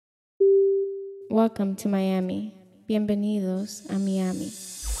Welcome to Miami. Bienvenidos a Miami.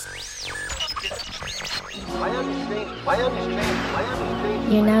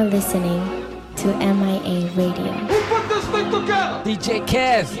 You're now listening to MIA Radio. Who put this thing together? DJ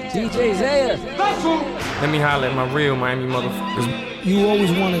Kaz, DJ Zaya. That's who. Let me holler at my real Miami motherfuckers. You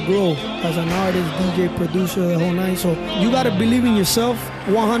always want to grow as an artist, DJ, producer, the whole nine. So you got to believe in yourself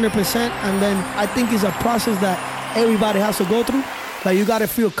 100%. And then I think it's a process that everybody has to go through. Like you got to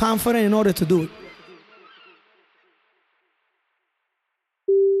feel confident in order to do it.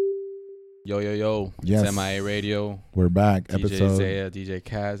 Yo. Yes. It's MIA Radio. We're back. DJ Episode Zaya, DJ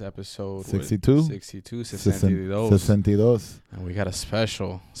Kaz, episode 62? 62, 62. 62. And we got a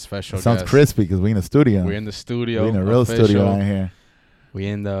special It sounds guest. crispy because we're in the studio. We're in the studio. We're in a real official. studio right here.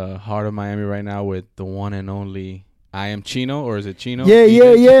 We're in the heart of Miami right now with the one and only I Am Chino, or is it Chino?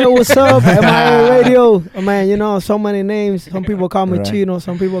 Yeah. What's up? MIA Radio. Oh, man, you know, so many names. Some people call me Right. Chino.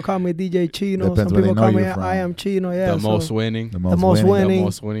 Some people call me DJ Chino. Depends Some where they people know call me you from. I Am Chino. Yeah. The most winning. The most most winning. winning. The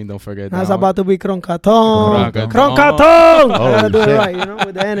most winning. Don't forget Now it's that. about to be Croncaton. Croncaton. Croncaton. I Holy gotta do it shit. right, you know,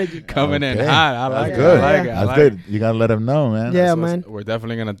 with the energy. Coming in Okay. hot. I like That's it. good. I like it. I That's like good. it. You gotta let them know, man. Yeah, So man. we're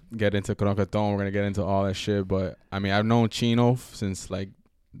definitely going to get into Croncaton. We're going to get into all that shit. But, I mean, I've known Chino since, like,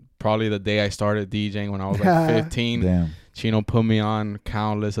 probably the day I started DJing when I was, like, 15. Damn. Chino put me on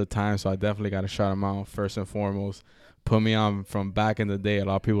countless of times, so I definitely got to shout him out first and foremost. Put me on from back in the day. A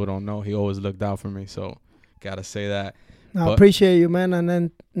lot of people don't know. He always looked out for me, so got to say that. I But- appreciate you, man. And then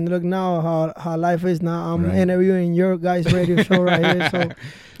look now how life is now. I'm Right. interviewing your guys' radio show right here. So,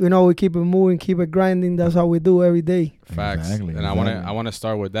 you know, we keep it moving, keep it grinding. That's how we do every day. Facts. Exactly, And exactly. I want to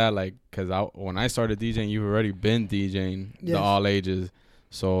start with that, like, because when I started DJing, you've already been DJing Yes. the all ages.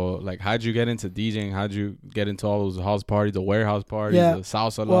 So, like, how'd you get into DJing? How'd you get into all those house parties, the warehouse parties, Yeah. the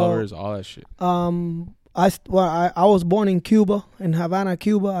salsa Well, lovers, all that shit? I was born in Cuba, in Havana,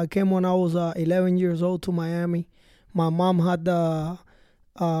 Cuba. I came when I was 11 years old to Miami. My mom had the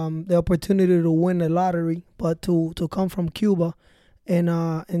opportunity to win the lottery, but to come from Cuba in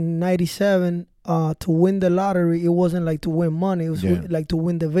 '97 to win the lottery, it wasn't like to win money. It was Yeah. like to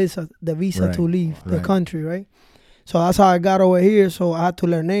win the visa Right, to leave the right. country, right? So that's how I got over here. So I had to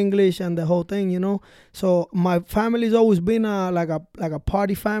learn English and the whole thing, you know. So my family's always been like a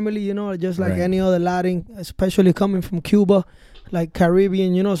party family, you know, just like Right. any other Latin, especially coming from Cuba, like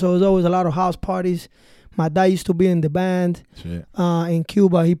Caribbean, you know. So there's always a lot of house parties. My dad used to be in the band Shit. in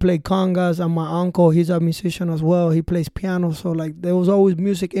Cuba. He played congas, and my uncle, he's a musician as well. He plays piano. So like there was always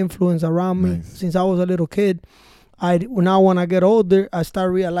music influence around me Nice. since I was a little kid. Now when I get older, I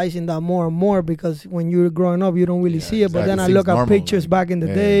start realizing that more and more, because when you're growing up, you don't really Yeah, see it. But exactly. then I Seems look at normal, pictures like, back in the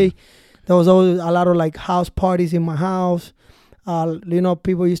yeah, day. yeah. There was always a lot of like house parties in my house. You know,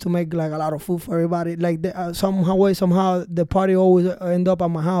 people used to make like a lot of food for everybody. Like somehow the party always end up at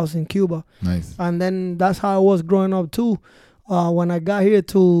my house in Cuba. Nice. And then that's how I was growing up too. When I got here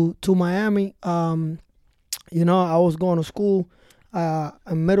to Miami, you know, I was going to school,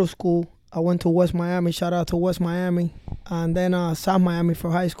 in middle school. I went to West Miami. Shout out to West Miami. And then South Miami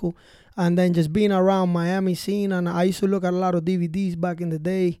for high school. And then just being around Miami scene. And I used to look at a lot of DVDs back in the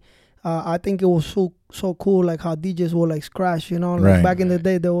day. I think it was so cool, like how DJs would like scratch, you know. Like Right. back in the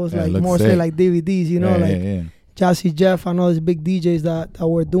day, there was Yeah, it like looks mostly sick. like DVDs, you know, yeah, like yeah. Jazzy Jeff and all these big DJs that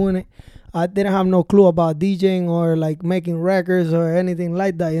were doing it. I didn't have no clue about DJing or like making records or anything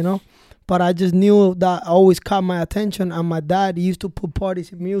like that, you know. But I just knew that always caught my attention. And my dad used to put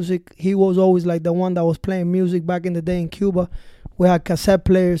parties in music. He was always like the one that was playing music back in the day in Cuba. We had cassette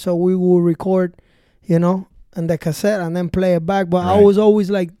players, so we would record, you know, and the cassette and then play it back. But I Right. was always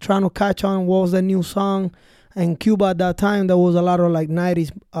like trying to catch on what was the new song. In Cuba at that time, there was a lot of like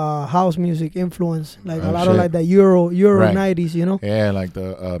 90s house music influence, like a Oh, lot of shit. like the Euro Right. 90s, you know. Yeah, like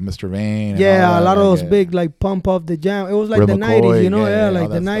the Mr. Rain. and Yeah, all a that, lot of like, those big like pump up the jam. It was like Rip the McCoy, 90s, you know, yeah, like all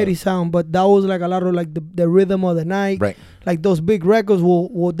the that 90s sound. But that was like a lot of like the rhythm of the night. Right. Like those big records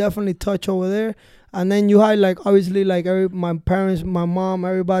will definitely touch over there. And then you had like obviously like my parents, my mom,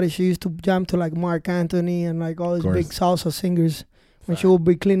 everybody, she used to jam to like Mark Anthony and like all these course. big salsa singers when she would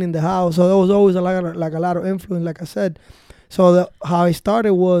be cleaning the house. So there was always a lot of influence, like I said. So how it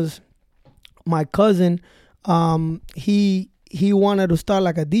started was my cousin, he wanted to start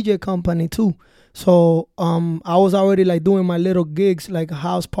like a DJ company too. So I was already like doing my little gigs, like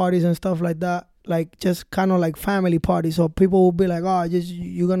house parties and stuff like that, like just kind of like family parties. So people would be like, oh, just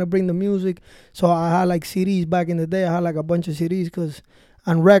you're gonna bring the music. So I had like CDs back in the day. I had like a bunch of CDs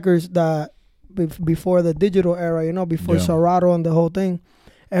and records that before the digital era, you know, before Yeah. Serato and the whole thing,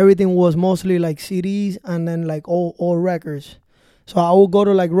 everything was mostly like CDs and then like old records. So I would go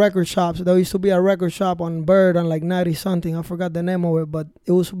to like record shops. There used to be a record shop on Bird on like 90 something. I forgot the name of it, but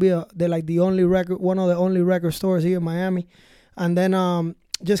it used to be one of the only record stores here in Miami. And then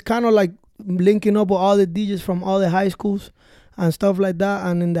just kind of like linking up with all the DJs from all the high schools and stuff like that.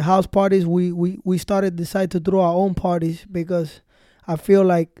 And in the house parties, we decided to throw our own parties because I feel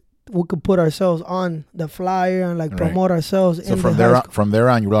like we could put ourselves on the flyer and like promote ourselves. So from there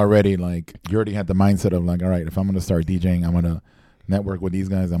on, you already had the mindset of like, all right, if I'm gonna start DJing, I'm gonna network with these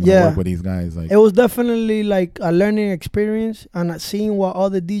guys. I'm gonna work with these guys. Like, it was definitely like a learning experience and seeing what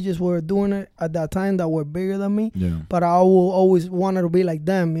other DJs were doing it at that time that were bigger than me. Yeah. But I will always wanted to be like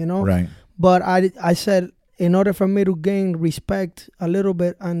them, you know. Right. But I said in order for me to gain respect a little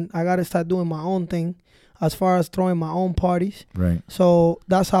bit, and I gotta start doing my own thing. As far as throwing my own parties. Right. So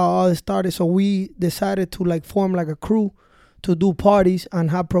that's how all it started. So we decided to like form like a crew to do parties and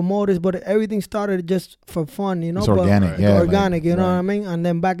have promoters, but everything started just for fun, you know. It's organic, organic, you know what I mean? And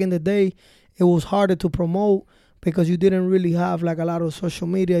then back in the day, it was harder to promote because you didn't really have like a lot of social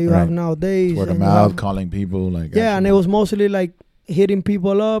media you have nowadays. Word of mouth, calling people. Like and it was mostly like hitting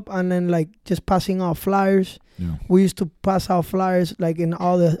people up and then like just passing out flyers. Yeah. We used to pass out flyers like in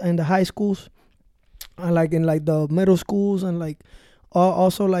the high schools. And like in like the middle schools and like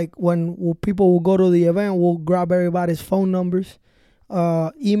also like when people will go to the event, we'll grab everybody's phone numbers,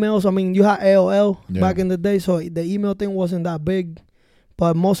 emails. I mean, you had AOL back in the day, so the email thing wasn't that big,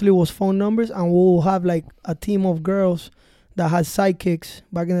 but mostly it was phone numbers. And we'll have like a team of girls that had sidekicks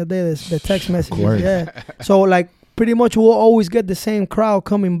back in the day, the text messages. Yeah. So like pretty much we'll always get the same crowd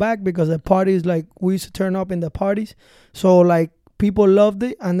coming back because the parties, like we used to turn up in the parties. So like people loved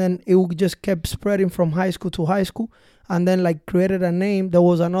it, and then it just kept spreading from high school to high school, and then like created a name. There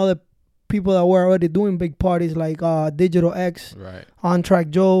was another people that were already doing big parties like Digital X, On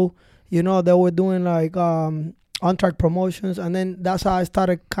Track Joe. You know, they were doing like On Track Promotions, and then that's how I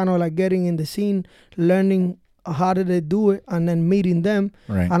started kind of like getting in the scene, learning how did they do it, and then meeting them.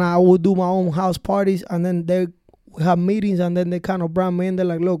 Right. And I would do my own house parties, and then they have meetings, and then they kind of brought me in. They're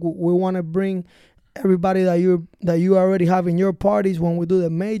like, look, we want to bring everybody that you already have in your parties. When we do the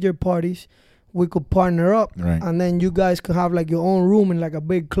major parties, we could partner up, and then you guys could have like your own room in like a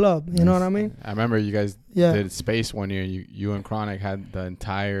big club. You know what I mean? I remember you guys did Space one year. You and Chronic had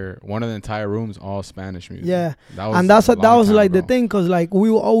one of the entire rooms all Spanish music. Yeah, that was like the thing, cause like we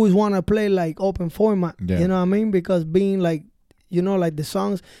always want to play like open format. Yeah. You know what I mean? Because being like, you know, like the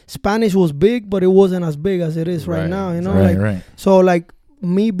songs, Spanish was big, but it wasn't as big as it is right now. You know, so like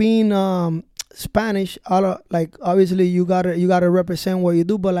me being Spanish, like obviously you gotta represent what you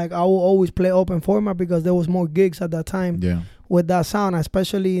do, but like I will always play open format because there was more gigs at that time with that sound,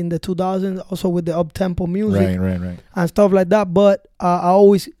 especially in the 2000s, also with the up-tempo music and stuff like that. But I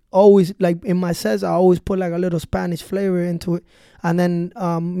always like in my sets I always put like a little Spanish flavor into it. And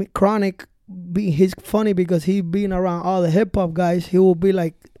then Chronic, he's funny because he being around all the hip-hop guys, he will be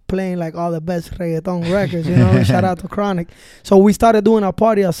like playing like all the best reggaeton records, you know. Shout out to Chronic. So we started doing a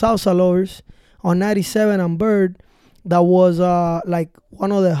party at Salsa Lovers on 97 and Bird. That was like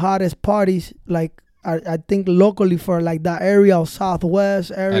one of the hottest parties, like I think locally for like that area of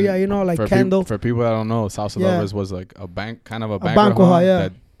Southwest area, and you know, like Kendall. For people that don't know, Salsa Lovers was like a banquet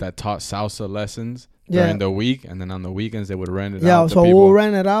hall that taught salsa lessons during the week, and then on the weekends they would rent it out. Yeah, so we'll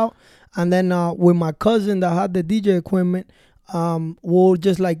rent it out, and then with my cousin that had the DJ equipment, we'll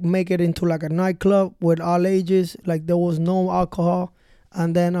just like make it into like a nightclub with all ages. Like there was no alcohol.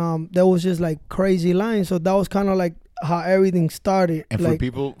 And then there was just like crazy lines. So that was kind of like how everything started. And like,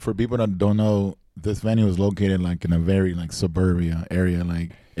 for people that don't know, this venue was located like in a very like suburbia area.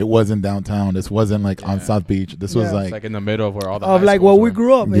 Like it wasn't downtown. This wasn't like on South Beach. This was like, it's like in the middle of where all the of like where we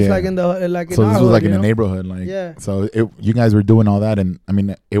grew up. It's like in the like. So this was like in the neighborhood. Like So you guys were doing all that, and I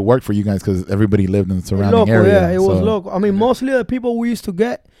mean it worked for you guys because everybody lived in the surrounding area. Yeah, it was local. I mean, mostly the people we used to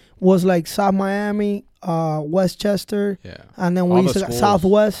get was like South Miami, Westchester, and then we used to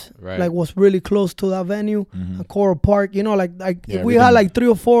Southwest, like was really close to that venue, and Coral Park. You know, like if we had like 3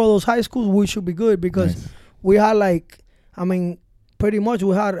 or 4 of those high schools, we should be good because we had like, I mean, pretty much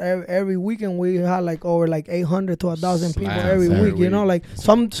we had every weekend we had like over like 800 to 1,000 people every week. You know, like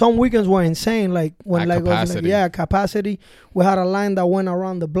some weekends were insane. Like when like capacity. We had a line that went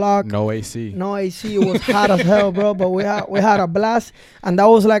around the block. No AC. It was hot as hell, bro. But we had a blast, and that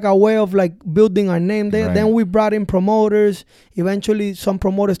was like a way of like building our name there. Then we brought in promoters. Eventually, some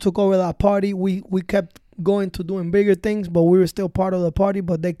promoters took over that party. We kept going to doing bigger things, but we were still part of the party.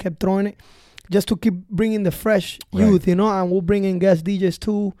 But they kept throwing it. just to keep bringing the fresh Right. youth, you know. And we'll bring in guest DJs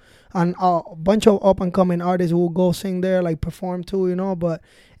too, and a bunch of up and coming artists will go sing there, like perform too, you know. But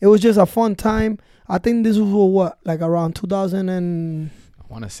it was just a fun time. I think this was what, like around 2000 and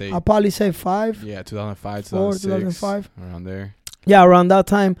I want to say, I'll probably say 5. yeah, 2005, 4, 2006, 2005. around there. Yeah, around that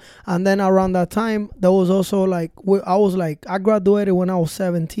time. And then around that time, there was also like, I graduated when I was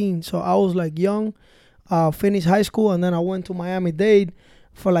 17. So I was like young, finished high school, and then I went to Miami-Dade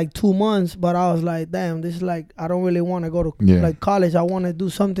for like 2 months. But I was like, damn, this is like, I don't really want to go to like college. I want to do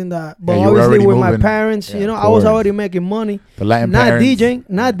something that, but Yeah, you were obviously already with my moving. parents, Yeah, you know, of I was course. already making money. The Latin Not parents.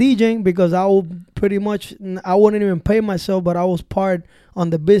 DJing because I would pretty much, I wouldn't even pay myself, but I was part on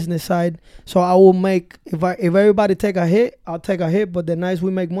the business side. So I will make, if everybody take a hit, I'll take a hit. But the nights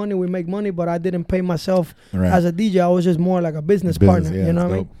we make money, but I didn't pay myself Right. as a DJ. I was just more like a business partner, yeah, you know that's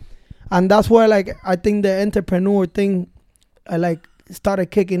what I mean? dope. And that's where like, I think the entrepreneur thing, I like started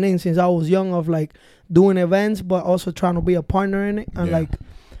kicking in since I was young, of like doing events, but also trying to be a partner in it. And Yeah. like,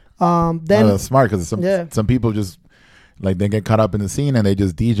 No, then that's smart because some people just like they get caught up in the scene and they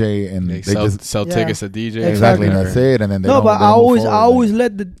just DJ and They they sell, just sell Yeah. tickets to DJ. exactly and or- that's it. And then they no, don't, but they I don't move always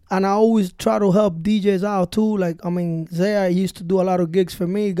forward, like- I always try to help DJs out too. Like, I mean, Zaya used to do a lot of gigs for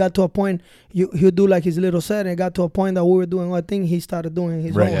me. It got to a point, he'll do like his little set, and it got to a point that we were doing our thing. He started doing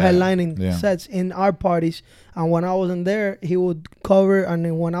his Right, own yeah. headlining Yeah. sets in our parties. And when I wasn't there, he would cover. And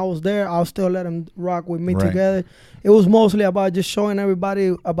then when I was there, I'll still let him rock with me Right. together. It was mostly about just showing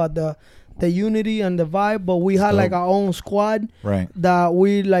everybody about the unity and the vibe. But we had Dope. like our own squad right. that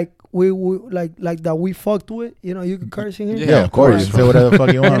we like. We like that we fucked with. You know, you can curse in here. Yeah, Yeah, of course. course. You say whatever the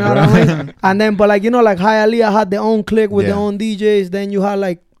fuck you want, You know bro. what I mean? And then, but like, you know, like Hialeah had their own clique with their Yeah. own DJs. Then you had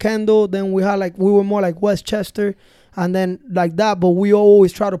like Kendall. Then we had like, we were more like Westchester. And then like that. But we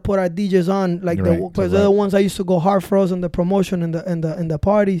always try to put our DJs on, like Right, because so they're the right. ones that used to go hard for us in the promotion in the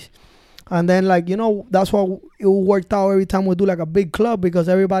parties. And then like, you know, that's why it worked out every time we do like a big club, because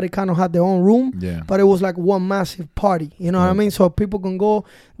everybody kind of had their own room. Yeah. But it was like one massive party, you know what I Right. mean? So people can go.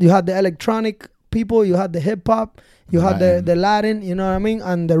 You had the electronic people, you had the hip hop, you had Latin. the Latin, you know what I mean,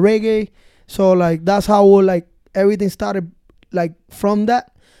 and the reggae. So like that's how like everything started, like from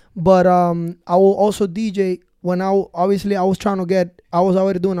that. But I will also DJ when I was trying to get. I was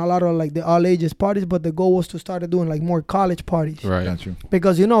already doing a lot of like the all ages parties, but the goal was to start doing like more college parties. Right. Got you.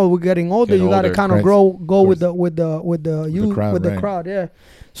 Because you know we're getting older, Get you gotta older, kind of right. go with course. the youth, crowd, with the right. crowd, yeah.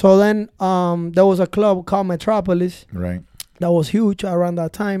 So then there was a club called Metropolis Right. that was huge around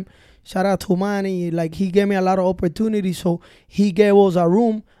that time. Shout out to Manny, like he gave me a lot of opportunities. So he gave us a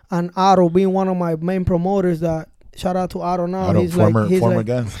room, and Otto being one of my main promoters. That shout out to Otto now. I don't, He's former like,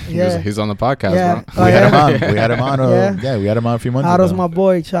 guest. yeah. He's on the podcast, Yeah. bro. Oh, We had him yeah. on. We had him on. Yeah. We had him on a few months Otto's ago. my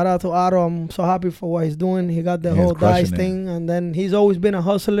boy. Shout out to Otto. I'm so happy for what he's doing. He got the He is whole dice crushing it. thing, and then he's always been a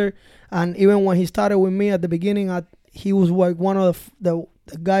hustler. And even when he started with me at the beginning, he was like one of the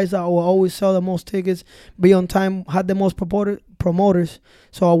guys that will always sell the most tickets, be on time, had the most promoters.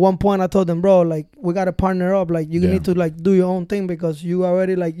 So at one point I told them, bro, like we gotta partner up. Like you Yeah. need to like do your own thing, because you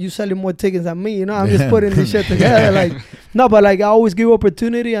already like you selling more tickets than me. You know, I'm Yeah. just putting this shit together. Like no, but like I always give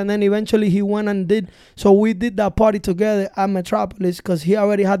opportunity, and then eventually he went and did. So we did that party together at Metropolis, because he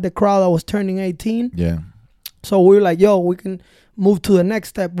already had the crowd that was turning 18. Yeah. So we were like, yo, we can move to the next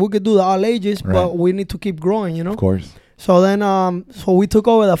step. We could do the all ages, Right. but we need to keep growing, you know? Of course. So then, so we took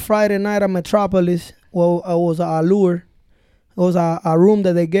over the Friday night at Metropolis. Well, it was a Allure. It was a room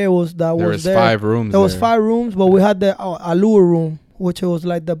that they gave us that There was was there. 5 rooms. There was there. 5 rooms, but we had the Allure room, which was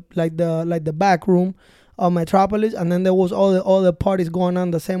like the back room of Metropolis, and then there was all the parties going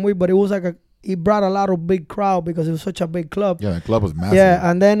on the same way. But it was like it brought a lot of big crowd because it was such a big club. Yeah, the club was massive. Yeah,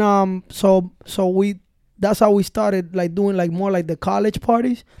 and then so that's how we started like doing like more like the college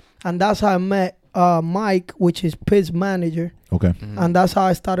parties, and that's how I met Mike, which is Pitt's manager, Okay. Mm-hmm. and that's how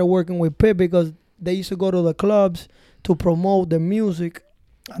I started working with Pitt, because they used to go to the clubs to promote the music,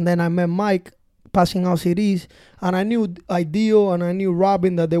 and then I met Mike passing out CDs, and I knew Ideal and I knew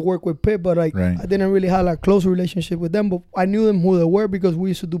Robin that they work with Pitt, but like Right. I didn't really have a close relationship with them, but I knew them who they were because we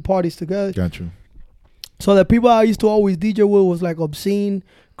used to do parties together. Got you. So the people I used to always DJ with was like Obscene,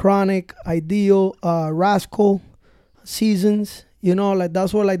 Chronic, Ideal, Rascal, Seasons. You know, like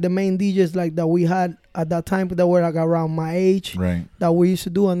that's what like the main DJs like that we had at that time that were like around my age Right. that we used to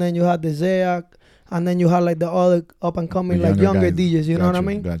do. And then you had the Zayak, and then you had like the other up and coming The like younger guys. DJs. You know Got what I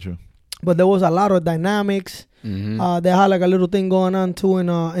mean? Got you. But there was a lot of dynamics. Mm-hmm. They had like a little thing going on too in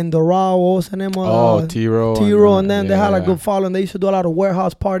the Raw. What was the name of T-Row. T-Row, and then they had like yeah. good following. They used to do a lot of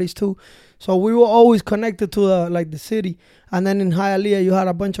warehouse parties too. So we were always connected to the city. And then in Hialeah, you had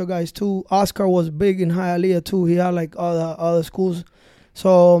a bunch of guys too. Oscar was big in Hialeah too. He had like other schools.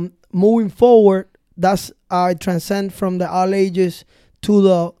 So moving forward, that's I transcend from the all ages to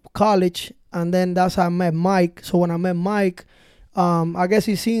the college, and then that's how I met Mike. So when I met Mike, I guess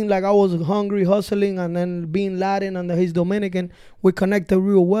he seen like I was hungry, hustling, and then being Latin and he's Dominican, we connected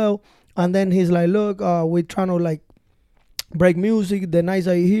real well. And then he's like, look, we're trying to like break music. The nights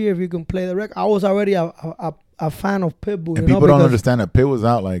are here, if you can play the record. I was already a fan of Pitbull. And people don't understand that Pitt was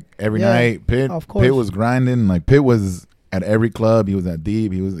out like every night. Pitt was grinding. Like Pitt was at every club. He was at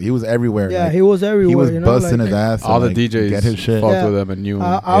Deep. He was everywhere. Yeah, like, he was everywhere. He was like, busting his ass. All to, the DJs get his shit. fucked with him and knew him.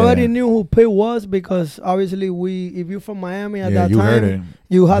 I already knew who Pitt was because obviously if you're from Miami at that you time, heard it.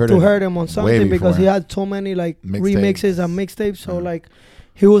 you had to heard him on something because he before. had so many like Mixtapes. remixes and mixtapes. So like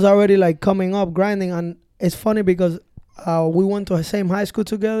he was already like coming up, grinding. And it's funny because we went to the same high school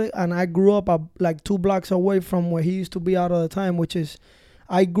together, and I grew up like 2 blocks away from where he used to be out of the time, which is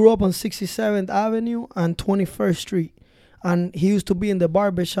I grew up on 67th Avenue and 21st Street. And he used to be in the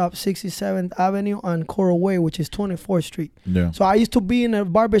barbershop, 67th Avenue and Coral Way, which is 24th Street. Yeah. So I used to be in a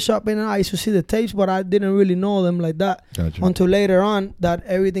barbershop and I used to see the tapes, but I didn't really know them like that. Gotcha. Until later on that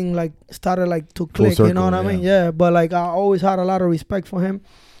everything like started like to click, circle, you know what I mean? Yeah, but like I always had a lot of respect for him.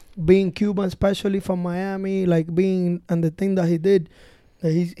 Being Cuban, especially from Miami, like being, and the thing that he did,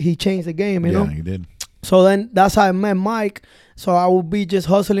 he changed the game, you know? Yeah, he did. So then that's how I met Mike. So I would be just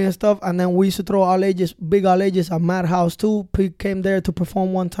hustling and stuff. And then we used to throw all ages, big all ages at Madhouse too. Pete came there to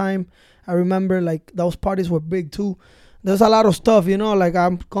perform one time. I remember like those parties were big too. There's a lot of stuff, you know, like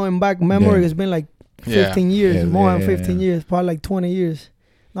I'm going back memory. Yeah. It's been like 15 years, Yeah, more yeah, than 15 yeah. years, probably like 20 years.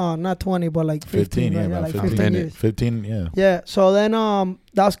 No, not 20, but like 15. 15, yeah, right? about like 15 15 years. 15, yeah. Yeah, so then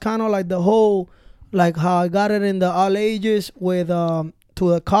that's kind of like the whole, like how I got it in the all ages with to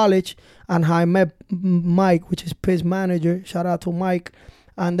the college, and how I met Mike, which is Pitt's manager. Shout out to Mike.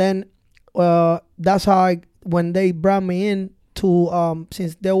 And then that's how when they brought me in to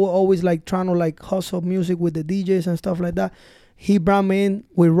since they were always like trying to like hustle music with the DJs and stuff like that, he brought me in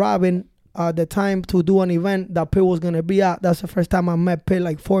with Robin at the time to do an event that Pitt was gonna be at. That's the first time I met Pitt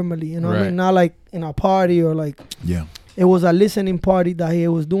like formally, you know what I mean? Not like in a party or like it was a listening party that he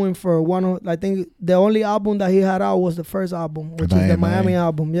was doing for one of, I think the only album that he had out was the first album, which is the Miami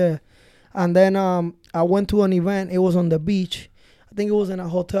album, yeah. And then I went to an event. It was on the beach. I think it was in a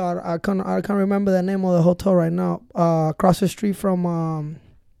hotel. I can't remember the name of the hotel right now. Across the street from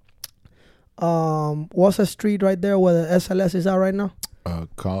what's the street right there where the SLS is at right now?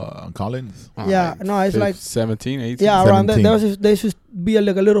 Collins? Yeah, no, it's like 17, 18. Yeah, around there. 17. There used to be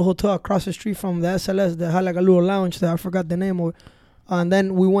like a little hotel across the street from the SLS that had like a little lounge there. I forgot the name of it. And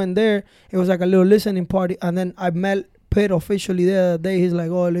then we went there. It was like a little listening party. And then I met Pitt officially the other day. He's like,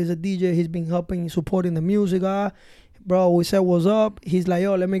 oh, there's a DJ. He's been helping, supporting the music. Bro, we said, what's up? He's like,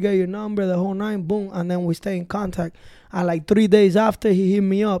 yo, let me get your number, the whole nine. Boom. And then we stay in contact. And like 3 days after, he hit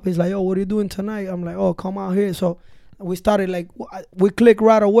me up. He's like, yo, what are you doing tonight? I'm like, oh, come out here. So we started like, we clicked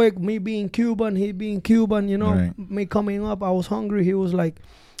right away. Me being Cuban, he being Cuban, you know, Right. Me coming up. I was hungry. He was like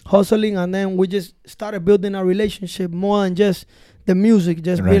hustling. And then we just started building a relationship more than just the music.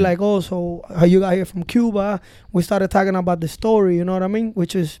 Just be Right. like, oh, so how you got here from Cuba? We started talking about the story, you know what I mean?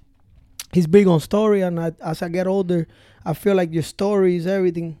 Which is, he's big on story. And as I get older, I feel like your story is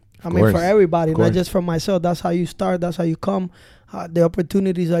everything. I mean, for everybody, not just for myself. That's how you start. That's how you come. The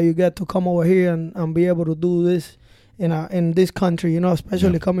opportunities that you get to come over here and be able to do this in this country, you know,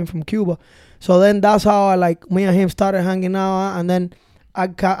 especially coming from Cuba. So then that's how me and him started hanging out, and then I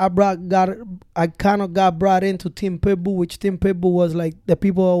kind of got brought into Team Pitbull, which Team Pitbull was like the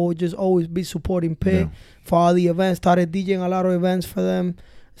people who would just always be supporting Pitt for all the events. Started DJing a lot of events for them,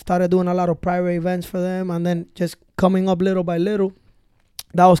 started doing a lot of private events for them, and then just coming up little by little.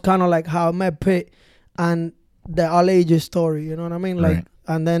 That was kind of like how I met Pitt and the all ages story, you know what I mean? Like,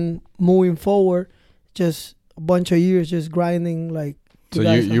 and then moving forward, just a bunch of years just grinding. Like, so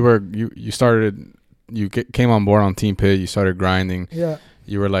you started, you came on board on Team Pitt. You started grinding. Yeah.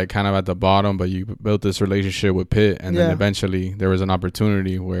 You were like kind of at the bottom, but you built this relationship with Pitt, and then eventually there was an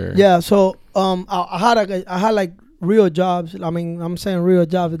opportunity where. Yeah. So I had like real jobs. I mean, I'm saying real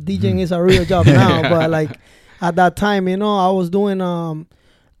jobs. DJing is a real job now, but like at that time, you know, I was doing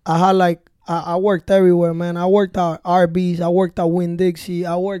I worked everywhere, man. I worked at Arby's. I worked at Winn-Dixie.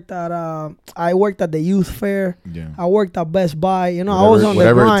 I worked at the youth fair. Yeah. I worked at Best Buy. You know, I was on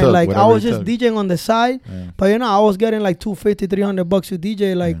the grind. Like I was just DJing on the side, but you know, I was getting like $250, $300 to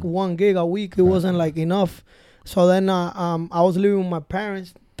DJ like 1 gig a week. It wasn't like enough. So then I was living with my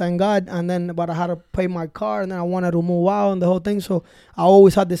parents. thank God. And then, but I had to pay my car, and then I wanted to move out and the whole thing. So I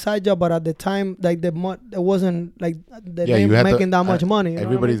always had the side job, but at the time, like it wasn't like making that much money.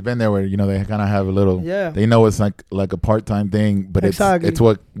 Everybody's been there where they kind of have a little. Yeah. They know it's like a part-time thing, but it's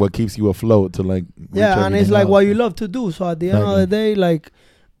what keeps you afloat to like. Yeah, and it's like what you love to do. So at the end of the day, like.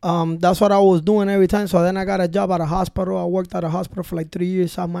 That's what I was doing every time. So then I got a job at a hospital. I worked at a hospital for like 3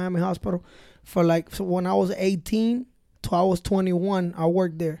 years, South Miami Hospital. So when I was 18 to I was 21, I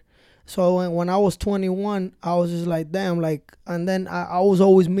worked there. So when I was 21, I was just like, damn, like, and then I was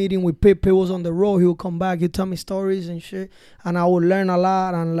always meeting with Pip. He was on the road. He would come back. He'd tell me stories and shit. And I would learn a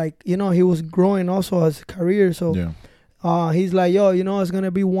lot. And like, he was growing also as a career. So he's like, yo, it's going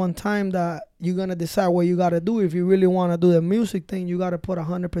to be one time that you're going to decide what you got to do. If you really want to do the music thing, you got to put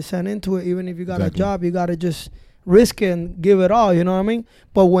 100% into it. Even if you got a job, you got to just risk it and give it all, you know what I mean?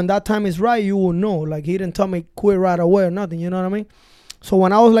 But when that time is right, you will know. Like, he didn't tell me quit right away or nothing, you know what I mean? So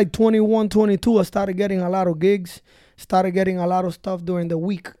when I was like 21, 22, I started getting a lot of gigs, started getting a lot of stuff during the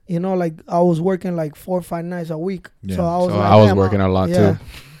week. Like I was working like 4 or 5 nights a week. Yeah. So I was working a lot too.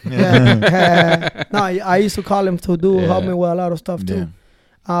 Yeah. No, I used to call him to help me with a lot of stuff too.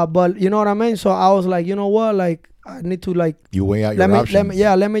 But you know what I mean? So I was like, you know what? Like, I need to like... You weigh out your options.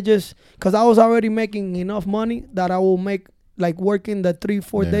 Let me just... Because I was already making enough money that I will make like working the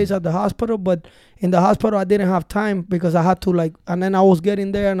 3-4 days at the hospital. But in the hospital, I didn't have time because I had to like... And then I was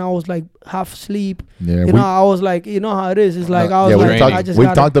getting there and I was like half asleep. Yeah, I was like, you know how it is. It's like, I was like... We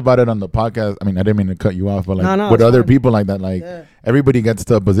talked about it on the podcast. I mean, I didn't mean to cut you off, but like with other people like that, like everybody gets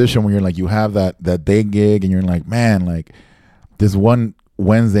to a position where you're like, you have that day gig and you're like, man, like this one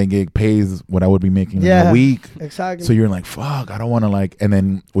Wednesday gig pays what I would be making in a week. Exactly. So you're like, fuck, I don't want to like, and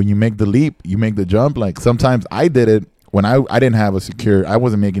then when you make the leap, you make the jump. Like sometimes I did it when I didn't have a secure, I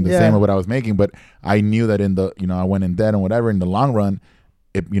wasn't making the same of what I was making, but I knew that in the, I went in debt and whatever, in the long run,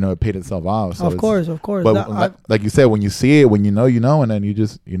 it, it paid itself off. So of course. But like you said, when you see it, when you know, and then you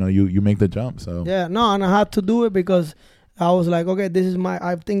just, you make the jump. So yeah, no, and I had to do it because I was like, okay,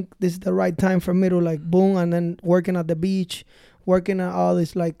 I think this is the right time for me to like boom, and then working at the beach, working at all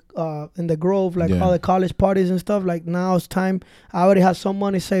this like in the Grove, like all the college parties and stuff. Like now it's time. I already had some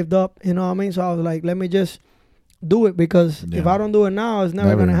money saved up, you know what I mean? So I was like, let me just do it because if I don't do it now, it's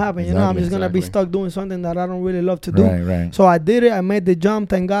never gonna happen. Exactly, I'm just gonna be stuck doing something that I don't really love to do. Right. So I did it. I made the jump.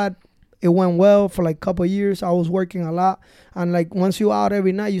 Thank God. It went well for like a couple of years. I was working a lot. And like once you out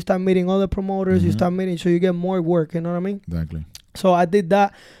every night, you start meeting other promoters, you start meeting, so you get more work, you know what I mean? Exactly. So I did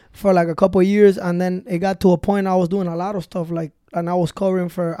that for like a couple of years, and then it got to a point I was doing a lot of stuff like, and I was covering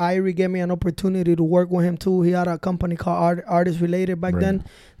for Irie, gave me an opportunity to work with him too. He had a company called Artist Related back then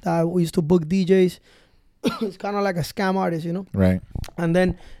that we used to book DJs. It's kind of like a scam artist, Right. And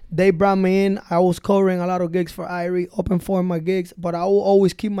then they brought me in. I was covering a lot of gigs for Irie, open for my gigs, but I will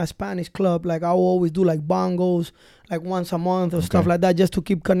always keep my Spanish club. Like I will always do like bongos, like once a month or stuff like that, just to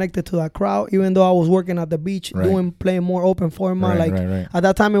keep connected to that crowd. Even though I was working at the beach, playing more open format. At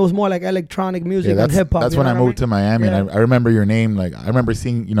that time, it was more like electronic music and hip hop. That's when I moved to Miami, and I remember your name. Like I remember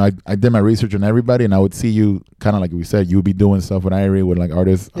seeing, I did my research on everybody, and I would see you kind of like we said, you would be doing stuff with Irie with like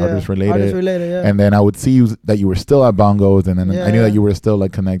artists related. And then I would see you that you were still at bongos, and then I knew that you were still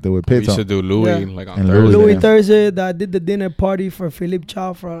like connected with Pits. We used to do Louis like on Thursday. Louis Thursday. That I did the dinner party for Philippe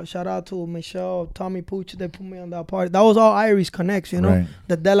Chow. Shout out to Michelle, Tommy Pooch. They put me on that party. That was all Irish connects,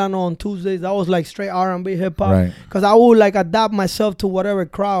 The Delano on Tuesdays. That was like straight R&B hip hop. Because I would like adapt myself to whatever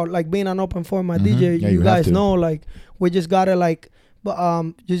crowd. Like being an open format DJ, you guys know, like we just gotta like,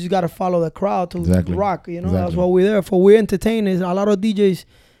 you just gotta follow the crowd to rock. That's what we're there for. We entertain. Is a lot of DJs.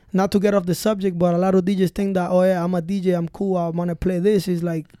 Not to get off the subject, but a lot of DJs think that, oh yeah, I'm a DJ, I'm cool, I want to play this. It's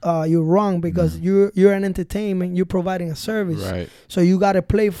like, you're wrong because you're an entertainment, you're providing a service. Right. So you got to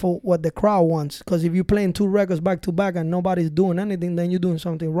play for what the crowd wants. Because if you're playing 2 records back to back and nobody's doing anything, then you're doing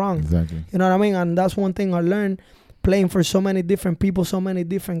something wrong. Exactly. You know what I mean? And that's one thing I learned. Playing for so many different people, so many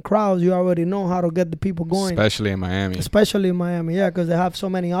different crowds, you already know how to get the people going. Especially in Miami, yeah, because they have so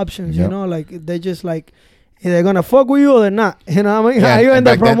many options, like they just like, they're gonna fuck with you or they're not. You know what I mean? Yeah, even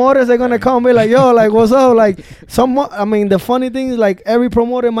the promoters, they're gonna come and be like, yo, like, what's up? Like, the funny thing is, like, every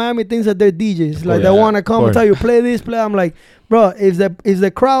promoter in Miami thinks that they're DJs. Like, they wanna come and tell you, play this, play. I'm like, bro, is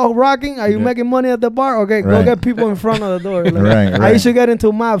the crowd rocking? Are you making money at the bar? Okay, go get people in front of the door. Like, I used to get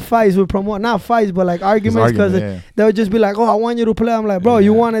into mad fights with promoters. Not fights, but like arguments, because they would just be like, oh, I want you to play. I'm like, bro,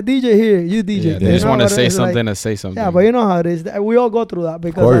 you want a DJ here? You DJ. Yeah, they just want to say something to say something. Yeah, but you know how it is. We all go through that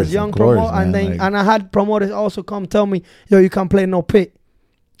because as young promoters, and I had promoters also come tell me, yo, you can't play no pit.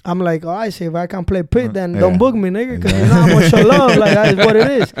 I'm like, all right, see, if I can play Pit, then don't book me, nigga, because you know I'm gonna show love. Like, that is what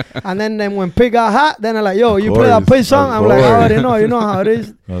it is. And then when Pit got hot, then I'm like, yo, you play that Pit song? I'm like, I already know. You know how it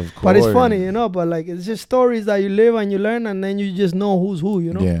is. But it's funny, you know. But, like, it's just stories that you live and you learn, and then you just know who's who,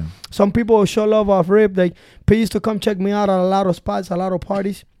 you know. Yeah. Some people will show love off rip. Like, Pit used to come check me out at a lot of spots, a lot of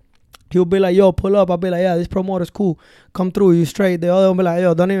parties. He'll be like, yo, pull up. I'll be like, yeah, this promoter's cool. Come through, you straight. The other will be like,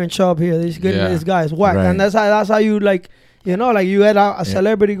 yo, don't even show up here. This guy is whack. Right. And that's how you, like, you know, like you had a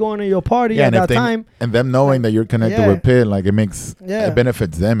celebrity going to your party at that time. And them knowing that you're connected with Pit, like it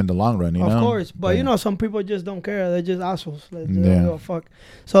benefits them in the long run, you know? Of course. But, you know, some people just don't care. They're just assholes. Like, they don't give a fuck.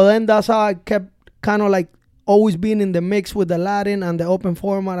 So then that's how I kept kind of like always being in the mix with the Latin and the open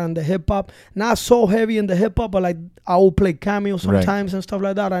format and the hip hop. Not so heavy in the hip hop, but like I will play cameo sometimes and stuff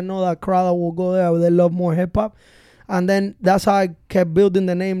like that. I know that crowd will go there. They love more hip hop. And then that's how I kept building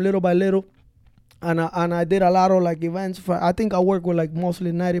the name little by little. And I did a lot of like events. I think I work with like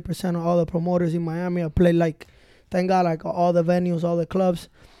mostly 90% of all the promoters in Miami. I played like, thank God, like all the venues, all the clubs.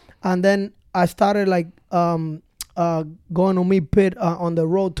 And then I started like going to meet Pit on the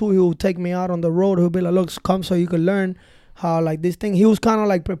road too. He would take me out on the road. He'll be like, look, come so you can learn how like this thing. He was kind of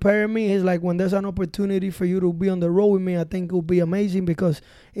like preparing me. He's like, when there's an opportunity for you to be on the road with me, I think it will be amazing because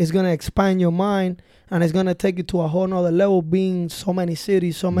it's going to expand your mind. And it's going to take you to a whole nother level, being so many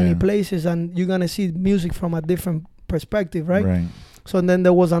cities, so many places, and you're going to see music from a different perspective, right? So then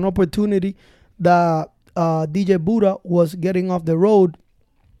there was an opportunity that DJ Buddha was getting off the road,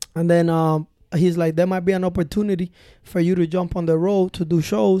 and then he's like, there might be an opportunity for you to jump on the road to do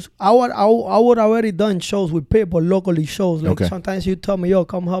shows. I would already done shows with people, locally shows. Like sometimes you tell me, yo,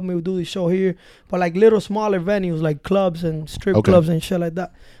 come help me do this show here. But like little smaller venues, like clubs and strip clubs and shit like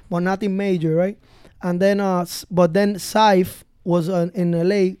that. But nothing major, right? And then, but then Saif was in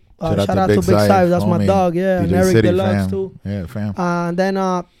LA. Shout out to Big Saif. That's my dog. Yeah, and Eric Deluxe too. Yeah, fam. And then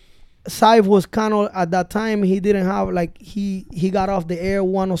Saif was kind of at that time. He didn't have like he got off the air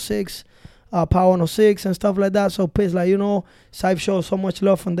 106, Power 106 and stuff like that. So Pit's like, you know, Saif shows so much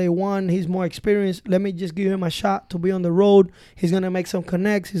love from day one. He's more experienced. Let me just give him a shot to be on the road. He's gonna make some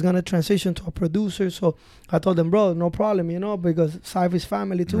connects. He's gonna transition to a producer. So I told him, bro, no problem, you know, because Saif is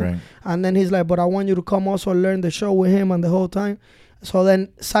family too. Right. And then he's like, but I want you to come also learn the show with him and the whole time. So then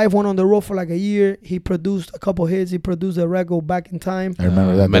Saif went on the road for like a year. He produced a couple hits. He produced a record Back in Time. I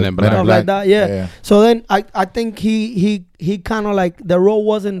remember that. Men in Black. Like that, yeah. So then I think he kind of like the road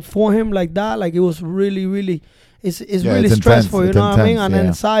wasn't for him like that. Like it was really, really, it's really stressful, you know what I mean? And then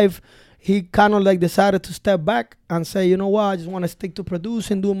Saif, he kind of like decided to step back and say, you know what, I just want to stick to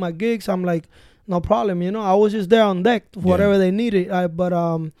producing, doing my gigs. I'm like, no problem, you know. I was just there on deck, whatever they needed. But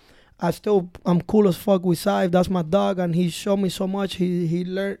I'm cool as fuck with Saif. That's my dog, and he showed me so much.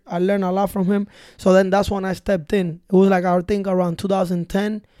 I learned a lot from him. So then that's when I stepped in. It was like, I think around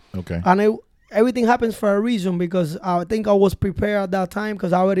 2010. Okay. And everything happens for a reason, because I think I was prepared at that time,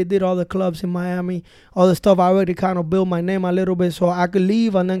 because I already did all the clubs in Miami, all the stuff. I already kind of built my name a little bit, so I could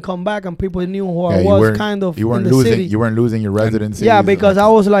leave and then come back, and people knew who I was kind of in the city. You weren't losing your residency. Yeah, because I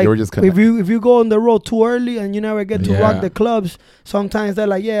was like, if you go on the road too early and you never get to rock the clubs, sometimes they're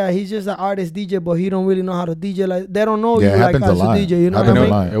like, yeah, he's just an artist DJ, but he don't really know how to DJ. Like they don't know you like as a DJ. You know what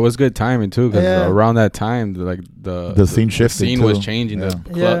I mean? It was good timing too, because around that time, like the scene shifted. The scene was changing.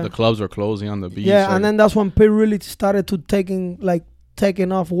 The clubs were closing on the beach. Yeah, and then that's when Pit really started to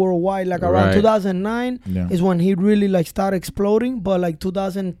taking off worldwide. Like around 2009 is when he really like started exploding. But like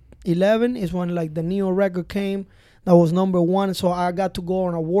 2011 is when like the Neo record came. That was #1. So I got to go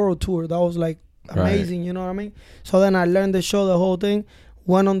on a world tour. That was like amazing. You know what I mean? So then I learned the show, the whole thing.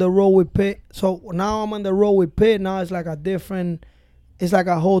 Went on the road with Pit. So now I'm on the road with Pit. Now it's like it's like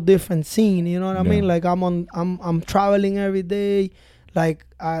a whole different scene. You know what I mean? Like I'm traveling every day. Like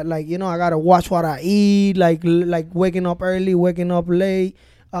you know, I gotta watch what I eat. Like waking up early, waking up late,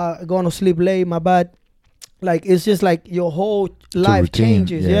 going to sleep late. My bad. Like it's just like your whole life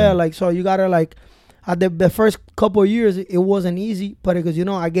changes. Yeah. Like so you gotta like. At the first couple of years, it wasn't easy, but because you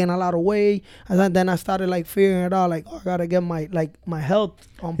know I gained a lot of weight, and then I started like figuring it out. Like I gotta get my health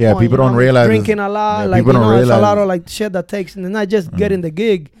on point. People don't realize drinking a lot. Like you know, it's a lot of like shit that takes, and not just getting the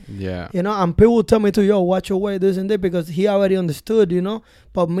gig. Yeah, you know, and people tell me to watch your weight, this and that, because he already understood, you know.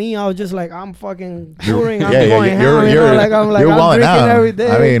 But me, I was just like, I'm fucking touring, I'm going ham, you know, like I'm drinking every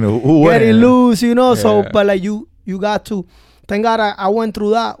day. I mean, who getting loose, you know. So, but like you got to. Thank God I went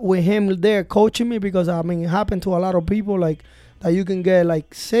through that with him there coaching me, because I mean it happened to a lot of people. Like that you can get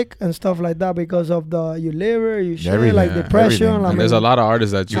like sick and stuff like that because of your liver, your shit, Everything, like depression. everything. I mean, there's a lot of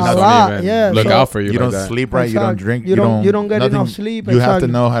artists that just A don't lot, even yeah, look so out for you. You like don't that. sleep right. You don't drink. You don't get nothing. enough sleep. You have to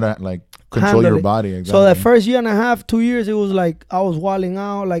exactly. know how to like control Handle your it. body. Exactly. So that first year and a half, 2 years, it was like I was wilding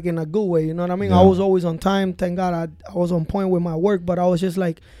out, like in a good way. You know what I mean? Yeah. I was always on time. Thank God I was on point with my work, but I was just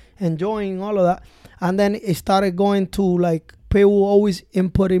like enjoying all of that. And then it started going to like people always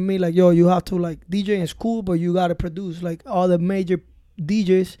inputting me like, yo, you have to like DJ is cool, but you gotta produce. Like all the major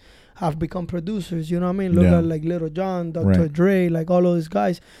DJs have become producers. You know what I mean? Look at like Little John, Dr. Dre, like all of these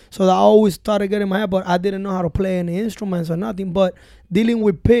guys. So that I always started getting in my head, but I didn't know how to play any instruments or nothing. But dealing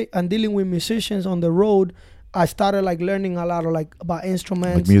with Pit and dealing with musicians on the road, I started like learning a lot of like about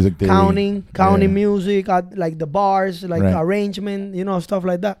instruments, like music theory. counting music, like the bars, like arrangement, you know, stuff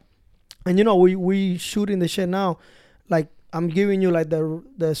like that. And you know, we shooting the shit now. Like I'm giving you like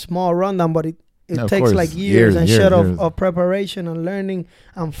the small rundown, but it takes like years shit of preparation and learning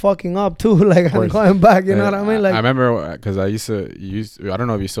and fucking up too. Like I'm going back, you know what I mean? Like I remember because I used to I don't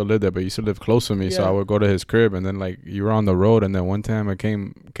know if you still live there, but you used to live close to me, so I would go to his crib, and then like you were on the road, and then one time I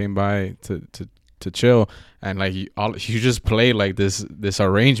came by to chill, and like you just played like this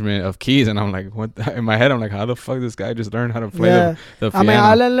arrangement of keys, and I'm like, what? In my head I'm like, how the fuck this guy just learned how to play the piano? I mean,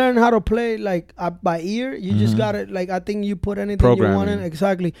 I learned how to play like by ear. You just gotta like, I think you put anything you want in,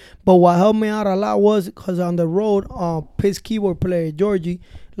 exactly. But what helped me out a lot was because on the road, Pit's keyboard player Georgie,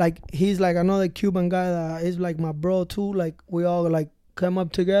 like he's like another Cuban guy that is like my bro too. Like we all like came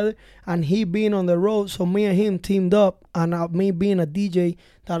up together, and he being on the road, so me and him teamed up, and me being a DJ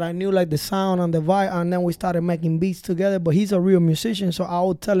that I knew like the sound and the vibe, and then we started making beats together. But he's a real musician, so I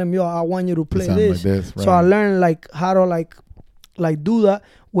would tell him, yo, I want you to play this. Like this, right. So I learned like how to like do that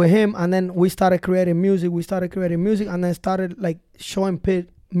with him, and then we started creating music, and then started like showing Pit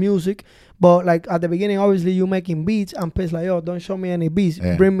music. But like at the beginning, obviously you making beats, and Pit's like, yo, don't show me any beats,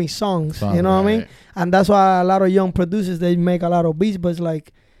 bring me songs, you know what I mean? And that's why a lot of young producers, they make a lot of beats, but it's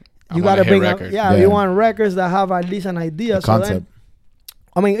like you gotta bring up, you want records that have at least an idea. The concept.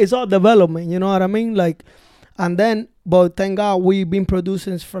 I mean, it's all development, you know what I mean? Like, and then, but thank God we've been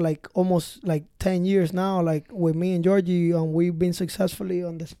producing for like almost like 10 years now, like with me and Georgie, and we've been successfully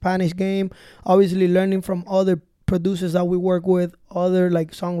on the Spanish game, obviously learning from other producers that we work with, other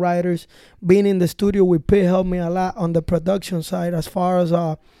like songwriters. Being in the studio with Pit helped me a lot on the production side, as far as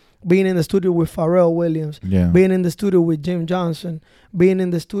being in the studio with Pharrell Williams, being in the studio with Jim Johnson, being in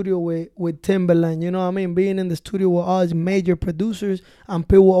the studio with Timbaland, you know what I mean? Being in the studio with all these major producers, and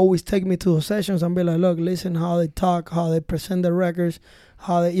people will always take me to sessions and be like, look, listen how they talk, how they present the records,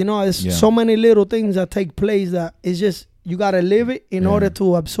 how they, you know, it's so many little things that take place that it's just, you gotta live it in order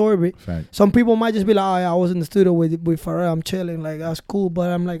to absorb it. Fact. Some people might just be like, oh, yeah, I was in the studio with Pharrell, I'm chilling, like that's cool. But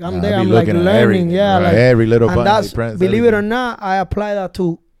I'm like, I'm there, I'm like learning, like every little and that's, believe everything. it or not, I apply that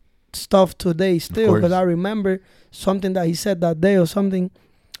to stuff today still, because I remember something that he said that day or something.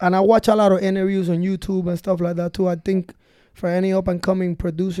 And I watch a lot of interviews on YouTube and stuff like that too. I think for any up and coming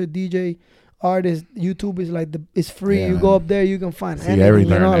producer, DJ, artist, YouTube is like it's free. You go up there, you can find anything,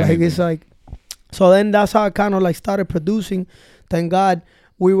 everything, you know, like it's like. So then that's how I kind of like started producing. Thank God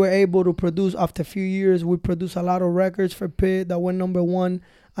we were able to produce after a few years. We produced a lot of records for Pit that went #1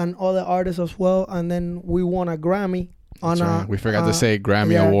 and other artists as well. And then we won a Grammy. We forgot to say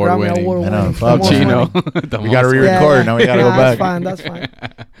Grammy Award winning. Chino. We got to re-record. Now we got to go back. That's fine.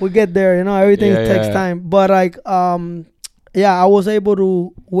 We get there, you know, everything takes time. But like, I was able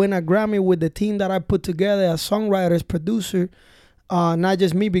to win a Grammy with the team that I put together as songwriters, producer. Not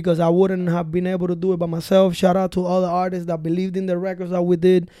just me, because I wouldn't have been able to do it by myself. Shout out to all the artists that believed in the records that we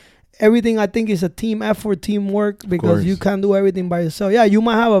did. Everything, I think, is a team effort, teamwork, because you can't do everything by yourself. Yeah, you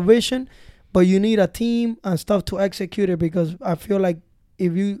might have a vision, but you need a team and stuff to execute it, because I feel like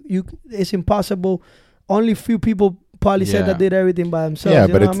if you it's impossible. Only few people probably said that did everything by themselves. Yeah,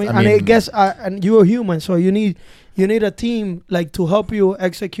 you know what I mean? And I guess and you're human, so you need a team like to help you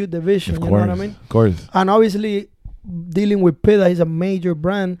execute the vision. You know what I mean? Of course. And obviously, dealing with Pit, that is a major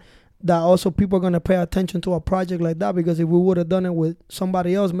brand, that also people are going to pay attention to a project like that, because if we would have done it with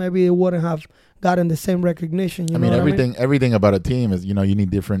somebody else, maybe it wouldn't have gotten the same recognition. You know everything about a team is, you know, you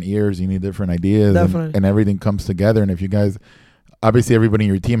need different ears, you need different ideas, and everything comes together. And if you guys, obviously everybody in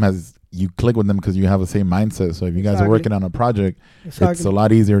your team you click with them because you have the same mindset. So if you guys are working on a project, it's a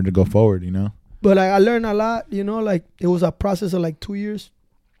lot easier to go forward, you know? But like, I learned a lot, you know, like it was a process of like 2 years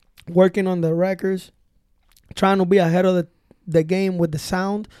working on the records, trying to be ahead of the game with the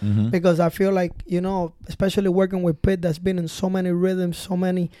sound, because I feel like, you know, especially working with Pit, that's been in so many rhythms, so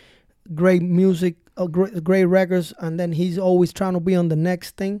many great music great records, and then he's always trying to be on the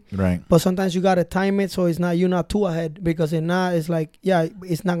next thing. Right. But sometimes you gotta time it so you're not too ahead, because if not, it's like, yeah,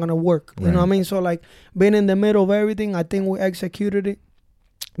 it's not gonna work. You know what I mean? So like being in the middle of everything, I think we executed it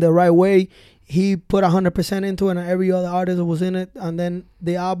the right way. He put 100% into it, and every other artist was in it. And then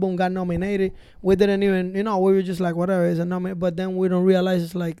the album got nominated. We didn't even, we were just like, whatever, it's a nomination. But then we don't realize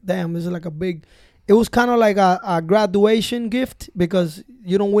it's like, damn, this is like a big. It was kind of like a graduation gift, because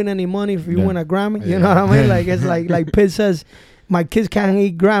you don't win any money if you win a Grammy. You know what I mean? Like, it's like Pitt says, my kids can't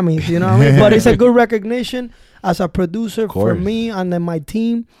eat Grammys. You know what I mean? But it's a good recognition as a producer for me and then my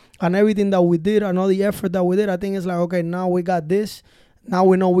team and everything that we did and all the effort that we did. I think it's like, okay, now we got this. Now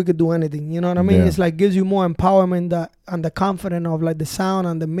we know we could do anything. You know what I mean? It's like gives you more empowerment and the confidence of like the sound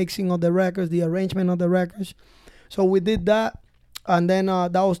and the mixing of the records, the arrangement of the records. So we did that, and then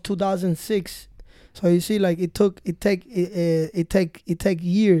that was 2006. So you see, like it take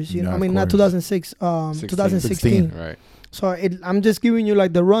years. You know, I mean, not 2006, 2016. Right. So I'm just giving you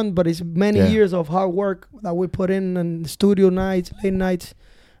like the run, but it's many years of hard work that we put in, and studio nights, late nights,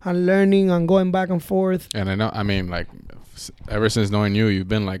 and learning and going back and forth. And I know, I mean, like ever since knowing you, you've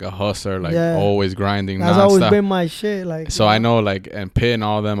been like a hustler, like always grinding. That's nonstop. Always been my shit. Like, so I know, like, and Pitt and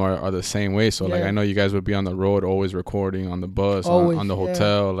all of them are the same way. So like I know you guys would be on the road, always recording on the bus, on the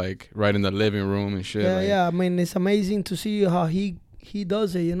hotel, like right in the living room and shit. I mean, it's amazing to see how he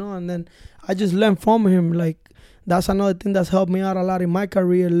does it, and then I just learned from him. Like, that's another thing that's helped me out a lot in my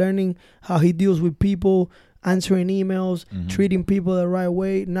career, learning how he deals with people, answering emails, treating people the right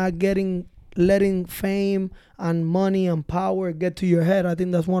way, not letting fame and money and power get to your head. I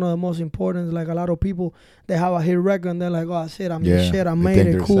think that's one of the most important. Like, a lot of people, they have a hit record and they're like, oh shit, I'm the shit, I made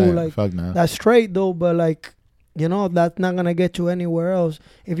it, cool. Like, that's straight though, but like, that's not gonna get you anywhere else.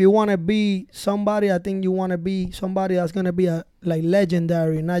 If you want to be somebody, I think you want to be somebody that's gonna be like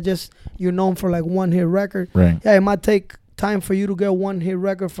legendary, not just you're known for like one hit record. Right. Yeah, it might take time for you to get one hit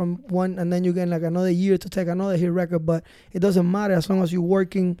record from one, and then you get like another year to take another hit record, but it doesn't matter as long as you're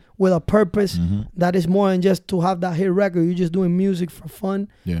working with a purpose that is more than just to have that hit record. You're just doing music for fun,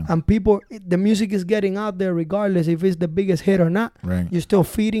 and people, the music is getting out there regardless if it's the biggest hit or not. Right. You're still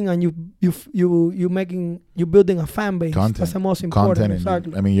feeding, and you're building a fan base. Content. That's the most important. Content.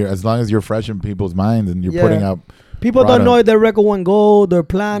 Exactly. I mean, as long as you're fresh in people's minds and you're putting out. People don't know if their record went gold or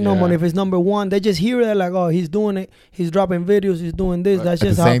platinum or if it's number one. They just hear it like, oh, he's doing it. He's dropping videos. He's doing this. That's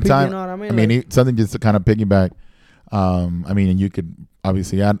just how people, you know what I mean? I mean, something just to kind of piggyback. I mean, and you could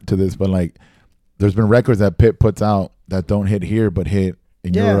obviously add to this, but like, there's been records that Pitt puts out that don't hit here, but hit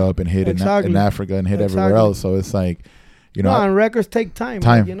in Europe and hit in Africa and hit everywhere else. So it's like, and records take time.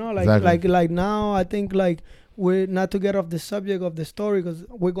 Like now, I think like, we're not to get off the subject of the story because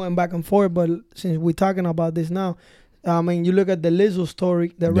we're going back and forth, but since we're talking about this now, I mean, you look at the Lizzo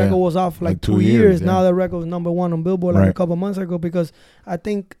story, the record was off like 2 years. Now the record was number one on Billboard like a couple months ago, because I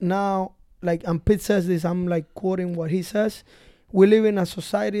think now, like, and Pitt says this, I'm like quoting what he says, we live in a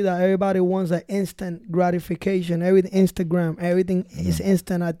society that everybody wants that instant gratification, everything, Instagram, everything is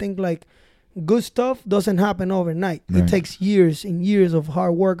instant. I think like good stuff doesn't happen overnight. It takes years and years of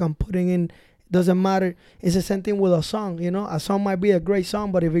hard work and putting in. Doesn't matter. It's the same thing with a song. A song might be a great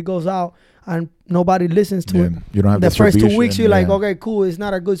song, but if it goes out and nobody listens to it, you don't have the first 2 weeks you're like, okay, cool, it's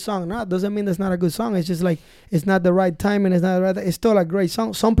not a good song. No, it doesn't mean it's not a good song. It's just like it's not the right time and it's not the right. It's still a great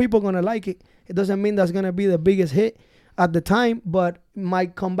song. Some people are gonna like it. It doesn't mean that's gonna be the biggest hit at the time, but it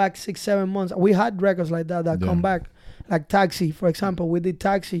might come back 6-7 months. We had records like that come back, like Taxi, for example. We did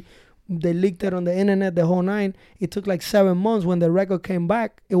Taxi. They leaked it on the internet, the whole nine. It took like 7 months. When the record came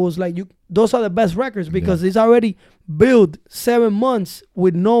back, it was like, those are the best records because it's already built 7 months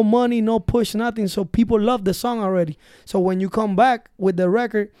with no money, no push, nothing. So people love the song already. So when you come back with the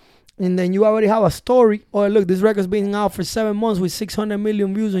record and then you already have a story, or look, this record's been out for 7 months with 600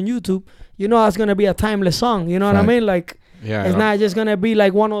 million views on YouTube, that's going to be a timeless song. You know what I mean? Like, it's not just gonna be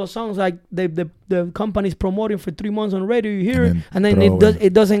like one of those songs like the company's promoting for 3 months on radio. You hear it, and then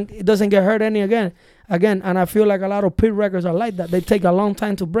it doesn't get heard again. And I feel like a lot of Pitt records are like that. They take a long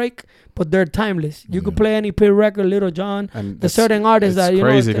time to break, but they're timeless. You could play any Pitt record, Little John, and the certain artists that it's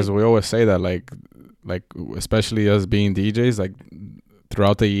crazy because we always say that like especially us being DJs, like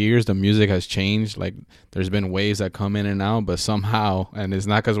throughout the years the music has changed. Like there's been waves that come in and out, but somehow, and it's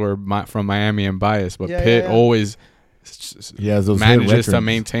not because we're from Miami and biased, but Pitt always manages to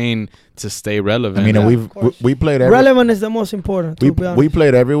maintain to stay relevant. I mean, we played relevant is the most important. We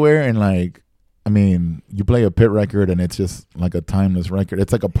played everywhere, and like, I mean, you play a Pitt record and it's just like a timeless record.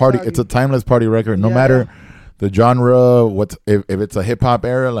 It's like a party. It's a timeless party record. No matter the genre, if it's a hip hop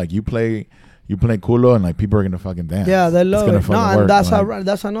era, like you play you play culo and like people are gonna fucking dance. Yeah, they love it. No, and work,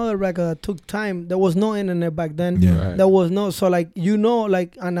 that's another record that took time. There was no internet back then. Yeah. Right. There was no, so like, you know,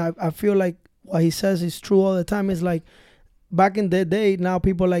 like, and I feel like what he says is true all the time. Is like, back in the day, now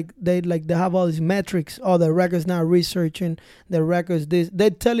people they have all these metrics. Oh, the records now researching the records. They're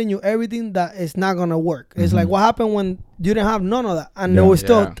telling you everything that is not gonna work. It's like, what happened when you didn't have none of that, and there was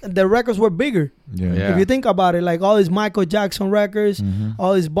still the records were bigger. Yeah. If you think about it, like all these Michael Jackson records,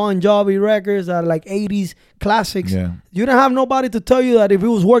 all these Bon Jovi records are like 80s classics. Yeah. You didn't have nobody to tell you that if it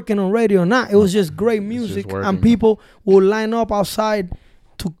was working on radio or not. It was just great music, and people would line up outside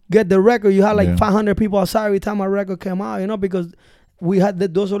to get the record. You had like 500 people outside every time a record came out, you know, because we had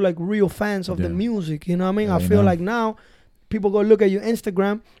those are like real fans of the music, you know what I mean? I feel like now people go look at your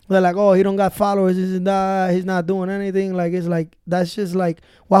Instagram, they're like, oh, he don't got followers, this and that, he's not doing anything. Like, it's like, that's just like,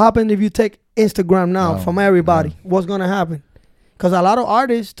 what happened if you take Instagram now from everybody? What's gonna happen? Because a lot of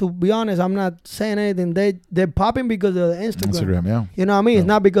artists, to be honest, I'm not saying anything, they're popping because of the Instagram. Yeah. You know what I mean? It's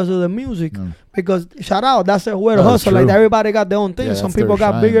not because of the music. Because shout out, that's the way to hustle. Like, everybody got their own thing. Some people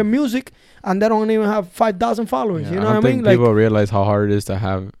got bigger music and they don't even have 5,000 followers. You know what I mean? Like, people realize how hard it is to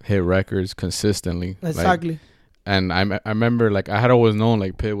have hit records consistently. Exactly. Like, and I remember, like, I had always known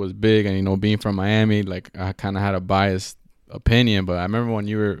like Pitt was big, and you know, being from Miami, like I kind of had a biased opinion, but I remember when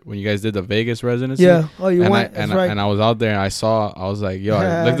you guys did the Vegas residency. Yeah. Oh, you went. And I was out there and I was like, yo,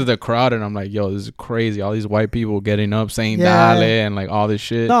 I looked at the crowd and I'm like, yo, this is crazy. All these white people getting up saying dale and like all this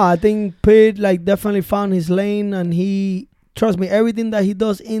shit. No, I think Pitt like definitely found his lane, and he, trust me, everything that he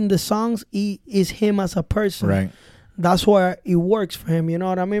does in the songs, he is him as a person. Right. That's why it works for him, you know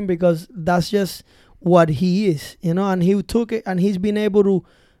what I mean? Because that's just what he is, you know, and he took it and he's been able to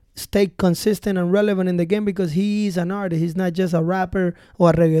stay consistent and relevant in the game because he is an artist. He's not just a rapper or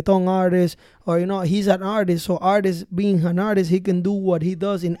a reggaeton artist, or, you know, he's an artist. So being an artist, he can do what he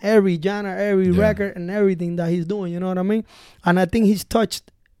does in every genre, every record, and everything that he's doing, you know what I mean? And I think he's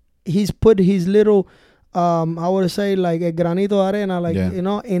put his little, I would say like a granito de arena, like, you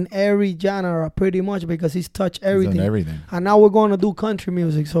know, in every genre pretty much, because he's touched everything. He's done everything. And now we're going to do country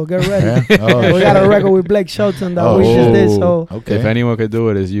music, so get ready. We got a record with Blake Shelton that we just did. So if anyone could do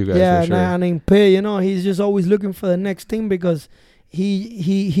it, it's you guys. Yeah, for sure. And in Pitt, you know, he's just always looking for the next thing, because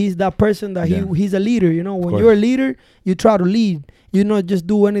he's that person that he's a leader. You know, when you're a leader, you try to lead. You not just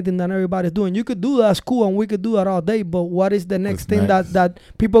do anything that everybody's doing. You could do that, school, and we could do that all day. But what is the next thing that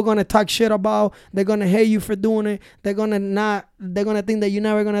people are gonna talk shit about? They're gonna hate you for doing it. They're gonna think that you're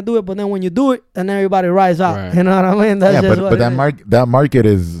never gonna do it. But then when you do it, then everybody rise up. Right. You know what I mean? That's just but that market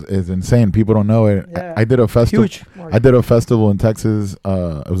is insane. People don't know it. Yeah. I did a festival. I did a festival in Texas.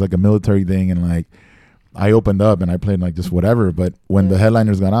 It was like a military thing, and like, I opened up and I played like just whatever. But when the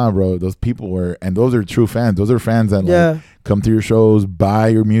headliners got on, bro, those people were, and those are true fans. Those are fans that like come to your shows, buy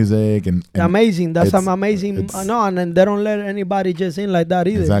your music, and amazing. That's amazing. No, and then they don't let anybody just in like that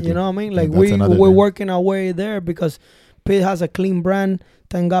either. Exactly. You know what I mean? Like we're working our way there, because Pitt has a clean brand.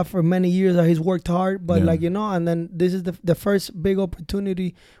 Thank God for many years that he's worked hard. But like, you know, and then this is the first big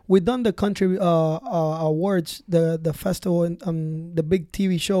opportunity. We've done the country awards, the festival, and the big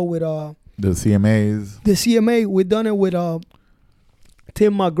TV show with the CMAs. The CMA, we done it with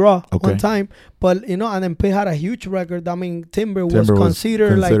Tim McGraw one time. But, you know, and then Pitt had a huge record. I mean, Timber was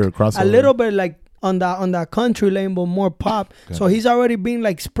considered like crossover. A little bit like on that country lane, but more pop. Okay. So he's already been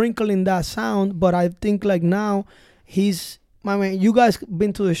like sprinkling that sound. But I think like now I mean, you guys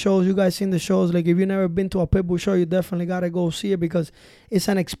been to the shows, you guys seen the shows. Like, if you've never been to a Pitbull show, you definitely gotta go see it, because it's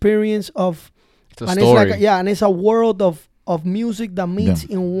an experience of, it's a story. It's like and it's a world of music that meets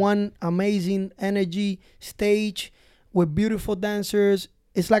in one amazing energy stage with beautiful dancers.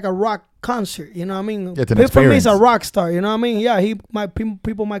 It's like a rock concert, you know what I mean? It's an experience. For me, he's a rock star, you know what I mean? Yeah,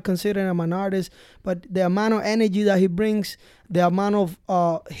 people might consider him an artist, but the amount of energy that he brings, the amount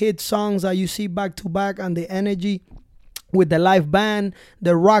of hit songs that you see back to back, and the energy with the live band,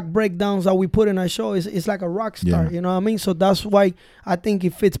 the rock breakdowns that we put in our show, it's like a rock star, you know what I mean? So that's why I think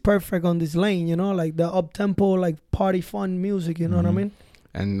it fits perfect on this lane, you know, like the up-tempo, like party fun music, you know what I mean?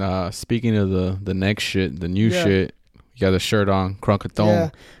 And speaking of the next shit, the new shit, you got a shirt on, Croncaton. Yeah.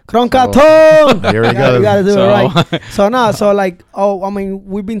 Croncaton! So, here we go. You gotta do it right. So like, I mean,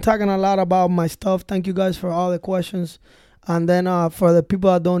 we've been talking a lot about my stuff. Thank you guys for all the questions. And then for the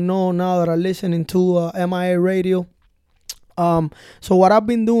people that don't know now that are listening to MIA Radio, so what I've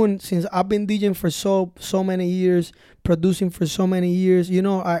been doing since I've been DJing for so many years, producing for so many years, you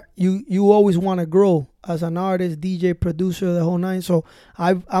know, you always want to grow as an artist, DJ, producer, the whole nine. So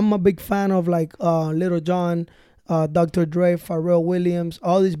I'm a big fan of like Little John, Dr. Dre, Pharrell Williams,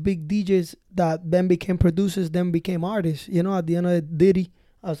 all these big DJs that then became producers, then became artists. You know, at the end of the Diddy,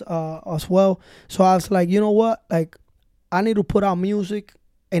 as well. So I was like, you know what? Like, I need to put out music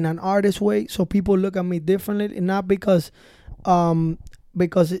in an artist way so people look at me differently, and not because I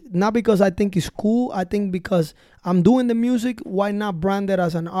think it's cool. I think because I'm doing the music, why not brand it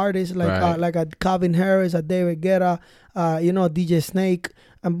as an artist, like a Calvin Harris, a David Guetta, DJ Snake,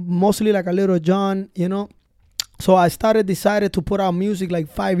 and mostly like a Little John, So I decided to put out music like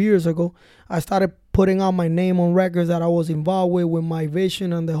 5 years ago. I started putting out my name on records that I was involved with my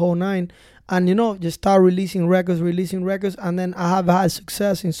vision and the whole nine. And, just start releasing records. And then I have had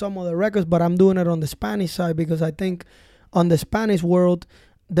success in some of the records, but I'm doing it on the Spanish side because I think on the Spanish world,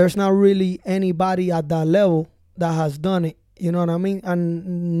 there's not really anybody at that level that has done it. You know what I mean?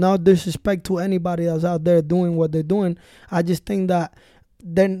 And no disrespect to anybody that's out there doing what they're doing. I just think that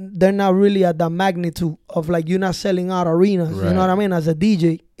they're not really at that magnitude of like you're not selling out arenas. Right. You know what I mean? As a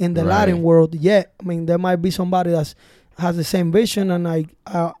DJ in the Latin world, yet. I mean, there might be somebody that has the same vision, and I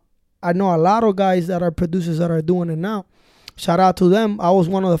know a lot of guys that are producers that are doing it now. Shout out to them. I was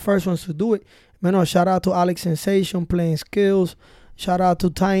one of the first ones to do it. Shout out to Alex Sensation, Playing Skills. Shout out to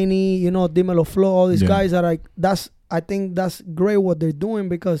Tiny, Dimelo Flow, all these guys that I think that's great what they're doing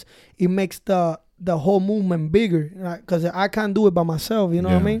because it makes the whole movement bigger. Because I can't do it by myself, you know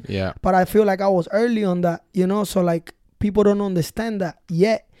what I mean? Yeah. But I feel like I was early on that, so like people don't understand that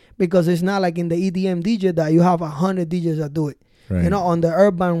yet because it's not like in the EDM DJ that you have 100 DJs that do it. Right. On the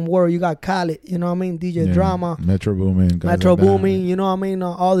urban world, you got Khaled, you know what I mean? DJ Drama. Metro Boomin. You know what I mean?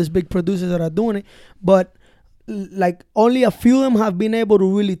 All these big producers that are doing it. But like only a few of them have been able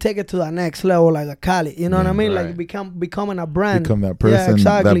to really take it to that next level, like a Khaled. You know what I mean? Right. Like becoming a brand. Become that person,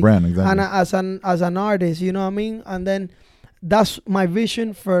 exactly. That brand, exactly. And as an artist, you know what I mean? And then that's my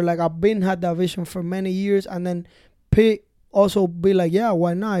vision for, like, I've had that vision for many years. And then also be like, yeah,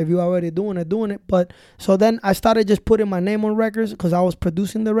 why not? If you're already doing it. But so then I started just putting my name on records because I was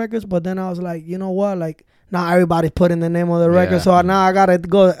producing the records. But then I was like, you know what? Like, now everybody's putting the name on the record. So now I got to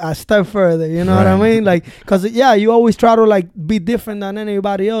go a step further. You know what I mean? Like, because, you always try to, like, be different than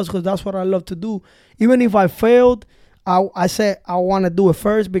anybody else because that's what I love to do. Even if I failed, I said I want to do it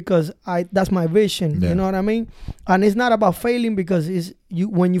first because that's my vision. You know what I mean? And it's not about failing because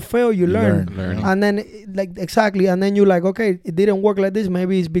when you fail, you learn. And then exactly. And then you're like, okay, it didn't work like this.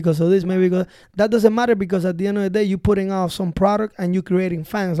 Maybe it's because of this. Maybe because that doesn't matter because at the end of the day, you're putting out some product and you're creating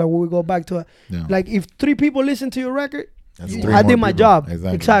fans. Like we go back to it. Like if 3 people listen to your record, I did my job.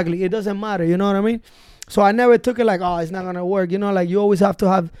 Exactly. It doesn't matter. You know what I mean? So I never took it like, oh, it's not going to work. Like you always have to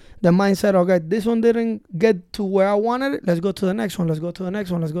have the mindset, okay, this one didn't get to where I wanted it. Let's go to the next one. Let's go to the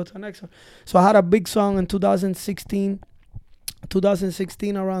next one. Let's go to the next one. So I had a big song in 2016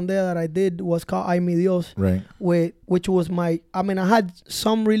 around there that I did was called Ay Mi Dios. Right. Which was I had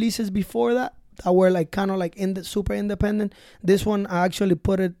some releases before that were like kind of like super independent. This one, I actually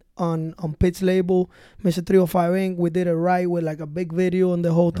put it on Pit's label, Mr. 305 Inc. We did it right with like a big video and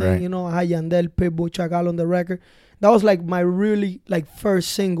the whole thing. I had Yandel, Pitbull, Chacal on the record. That was like my really like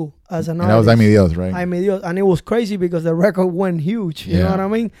first single as an artist. And that was Ay Mi Dios, right? Ay Mi Dios. And it was crazy because the record went huge. You know what I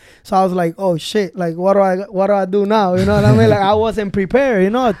mean? So I was like, oh shit, like what do I do now? You know what I mean? Like I wasn't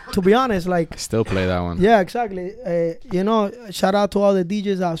prepared, to be honest. Like still play that one. Yeah, exactly. Shout out to all the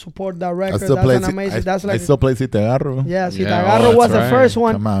DJs that support that record. That's an amazing. I still play Si Te Agarro. Yeah, Si Te Agarro was the first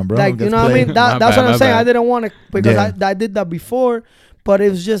one. Come on, bro. Like, you know what I mean? That's what I'm saying. I didn't want to because I did that before. But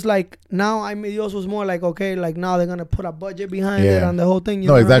it was just like now Ay Mi Dios was more like, okay, like now they're gonna put a budget behind it and the whole thing. You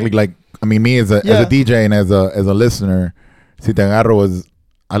know exactly. What I mean? Like me as a DJ and as a listener, Si Te Agarro was.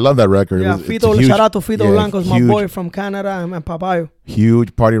 I love that record. Yeah, shout out to Fito Blancos, my boy from Canada, and Papayo.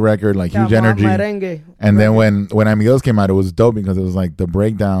 Huge party record, like huge energy. Merengue. And then when Ay Mi Dios came out, it was dope because it was like the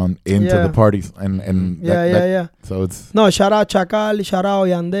breakdown into the parties and So it's shout out Chacal, shout out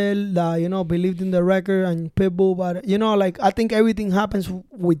Yandel that believed in the record and Pitbull, but like I think everything happens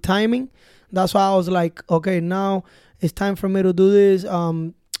with timing. That's why I was like, okay, now it's time for me to do this.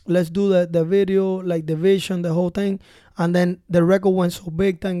 Let's do the video, like the vision, the whole thing. And then the record went so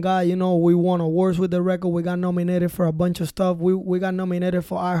big, thank God. We won awards with the record. We got nominated for a bunch of stuff. We got nominated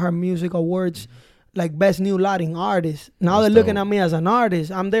for iHeart Music Awards, like Best New Latin Artist. Now they're looking at me as an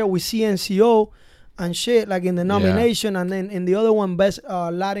artist. I'm there with CNCO and shit, like in the nomination. And then in the other one, Best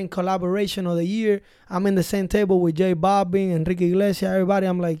Latin Collaboration of the Year, I'm in the same table with J Balvin, Enrique Iglesias, everybody.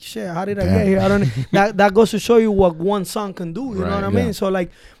 I'm like, shit, how did I get here? I don't know. That goes to show you what one song can do. You know what I mean? So like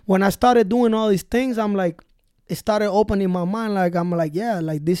when I started doing all these things, I'm like, it started opening my mind. Like, I'm like, yeah,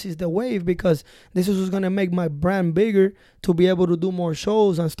 like this is the wave, because this is what's going to make my brand bigger, to be able to do more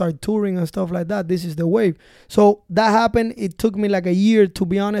shows and start touring and stuff like that. This is the wave. So that happened. It took me like a year, to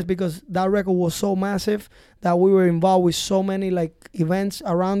be honest, because that record was so massive that we were involved with so many like events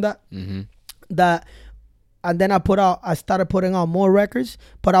around that. That. And then I started putting out more records,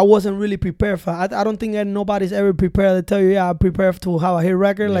 but I wasn't really prepared for it. I don't think that nobody's ever prepared to tell you, yeah, I'm prepared to have a hit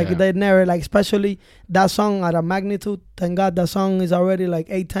record. Like, they never, like, especially that song at a magnitude. Thank God that song is already like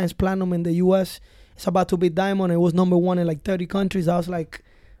 8 times platinum in the U.S. It's about to be diamond. It was #1 in like 30 countries. I was like,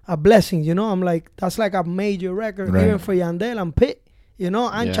 a blessing, you know? I'm like, that's like a major record, even for Yandel and Pit, you know,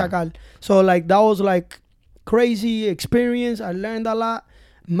 and Chacal. So, like, that was like crazy experience. I learned a lot.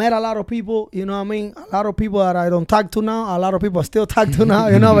 Met a lot of people, you know what I mean? A lot of people that I don't talk to now. A lot of people I still talk to now,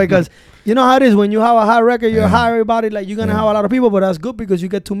 you know, because you know how it is when you have a hot record, you hire everybody, like you're going to have a lot of people, but that's good because you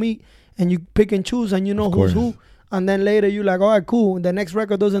get to meet and you pick and choose and you know who's who. And then later you're like, all right, cool. The next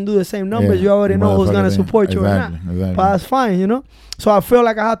record doesn't do the same numbers. You already know who's going to support you or not. But that's fine, you know? So I feel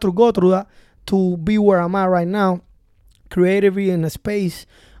like I had to go through that to be where I'm at right now, creatively in a space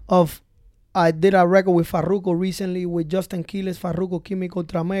of, I did a record with Farruko recently, with Justin Quiles, Farruko, Químico,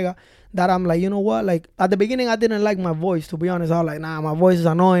 Ultra Mega, that I'm like, you know what? Like, at the beginning, I didn't like my voice, to be honest. I was like, nah, my voice is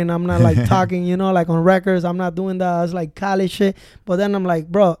annoying. I'm not, like, talking, you know, like, on records. I'm not doing that. I was like, Cali shit. But then I'm like,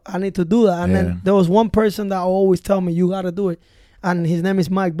 bro, I need to do that. And then there was one person that always tell me, you got to do it. And his name is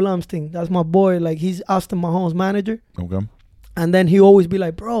Mike Blumstein. That's my boy. Like, he's Austin Mahon's manager. Okay. And then he always be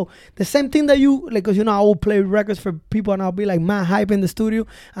like, bro, the same thing that you, like, because, you know, I will play records for people and I'll be like, man, hype in the studio.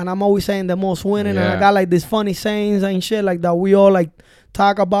 And I'm always saying the most winning. And I got like these funny sayings and shit like that. We all like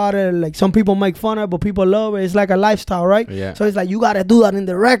talk about it. Like, some people make fun of it, but people love it. It's like a lifestyle, right? Yeah. So it's like, you got to do that in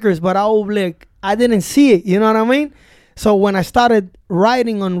the records. But I will like, I didn't see it. You know what I mean? So when I started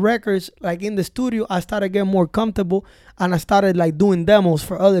writing on records, like in the studio, I started getting more comfortable and I started like doing demos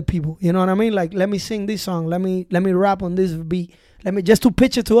for other people. You know what I mean? Like, let me sing this song. Let me rap on this beat. Let me just to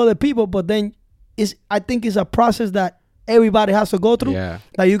pitch it to other people. But then I think it's a process that everybody has to go through. Yeah.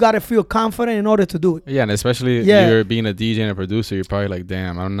 Like, you got to feel confident in order to do it. Yeah, and especially you're being a DJ and a producer, you're probably like,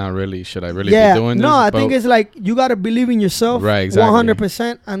 damn, should I really be doing this? No, I think it's like, you got to believe in yourself. Right, exactly.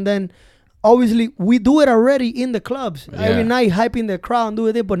 100%. And then, obviously, we do it already in the clubs. Every night, hyping the crowd and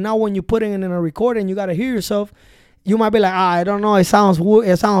doing it. But now when you're putting it in a recording, you got to hear yourself. You might be like, I don't know. It sounds weird.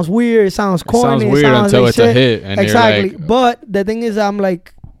 It sounds corny. It sounds weird until it's a hit. And exactly. You're like, but the thing is, I'm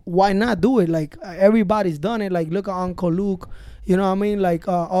like, why not do it? Like, everybody's done it. Like, look at Uncle Luke. You know what I mean? Like,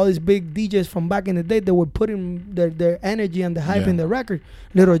 all these big DJs from back in the day, they were putting their energy and the hype in the record.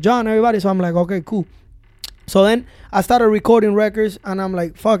 Little John, everybody. So I'm like, okay, cool. So then I started recording records, and I'm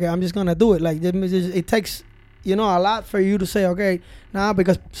like, fuck it, I'm just going to do it. Like, it takes, you know, a lot for you to say, okay, nah,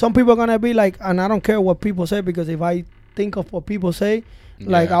 because some people are going to be like, and I don't care what people say, because if I think of what people say,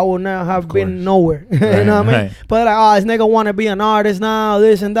 like, I would not have been nowhere. You know what I mean? But like, oh, this nigga want to be an artist now,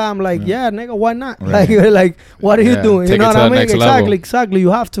 this and that. I'm like, yeah, nigga, why not? Like, what are you doing? You know what I mean? Exactly. You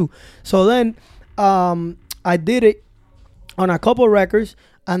have to. So then I did it on a couple records,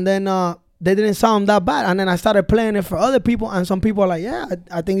 and then they didn't sound that bad. And then I started playing it for other people, and some people are like, yeah,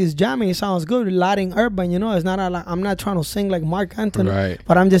 I think it's jamming. It sounds good. Latin urban, you know. It's not like, I'm not trying to sing like Mark Anthony,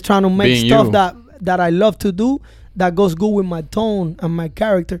 but I'm just trying to make stuff that I love to do, that goes good with my tone and my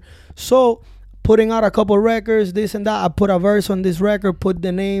character. So putting out a couple records, this and that. I put a verse on this record, put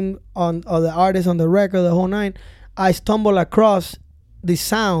the name of the artist on the record, the whole nine. I stumbled across the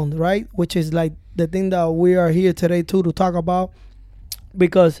sound, right? Which is like the thing that we are here today too to talk about.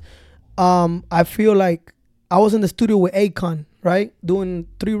 Because I feel like I was in the studio with Akon, right? Doing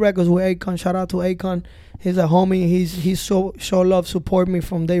 3 records with Akon. Shout out to Akon. He's a homie. He's show love, support me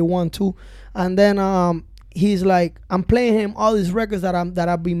from day one too. And then he's like, I'm playing him all these records that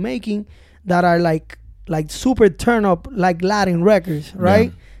I've been making that are like super turn up, like Latin records,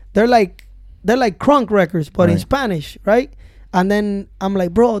 right? Yeah. They're like crunk records, but in Spanish, right? And then I'm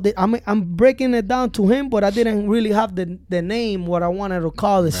like, bro, I'm breaking it down to him, but I didn't really have the name, what I wanted to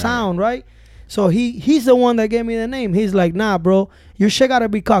call the sound, right? So he's the one that gave me the name. He's like, nah, bro, your shit gotta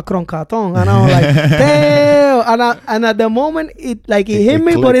be called Croncaton. And I was like, damn. And at the moment, it hit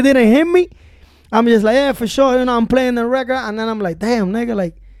me, but it didn't hit me. I'm just like, yeah, for sure. You know, I'm playing the record, and then I'm like, damn, nigga,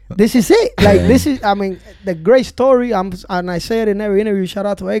 like, this is it. Like, this is, I mean, the great story. And I say it in every interview. Shout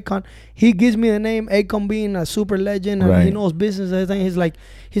out to Akon. He gives me the name. Akon being a super legend, and he knows business and everything.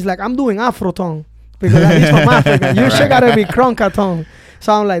 He's like, I'm doing Afroton because he's from Africa. Your shit gotta be Croncaton.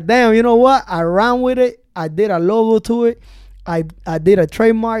 So I'm like, damn, you know what? I ran with it. I did a logo to it. I did a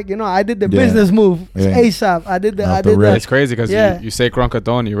trademark. You know, I did the business move ASAP. I did the. It's crazy because you say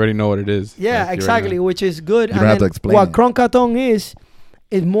Croncaton, you already know what it is. Yeah, like, exactly, which is good. You don't have to explain what Croncaton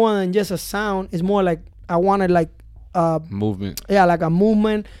is more than just a sound. It's more like I wanted like movement. Yeah, like a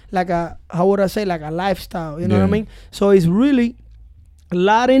movement, like a, how would I say, like a lifestyle. You know what I mean? So it's really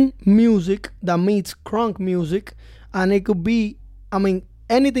Latin music that meets crunk music, and it could be, I mean,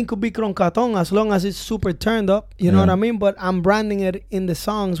 anything could be Croncaton as long as it's super turned up. You know what I mean? But I'm branding it in the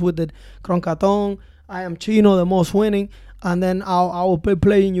songs with the Croncaton, I Am Chino, the most winning. And then I will be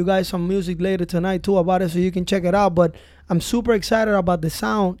playing you guys some music later tonight too about it, so you can check it out. But I'm super excited about the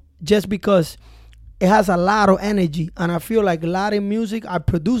sound just because it has a lot of energy. And I feel like Latin music, I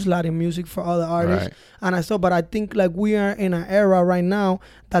produce Latin music for other artists. Right. And I saw, but I think like we are in an era right now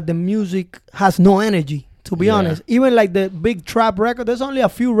that the music has no energy. To be honest, even like the big trap record, there's only a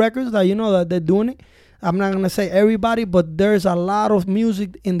few records that you know that they're doing it. I'm not gonna say everybody, but there's a lot of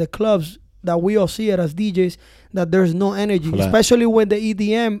music in the clubs that we all see it as DJs that there's no energy, especially when the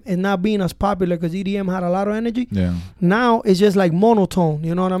EDM is not being as popular because EDM had a lot of energy. Yeah. Now it's just like monotone.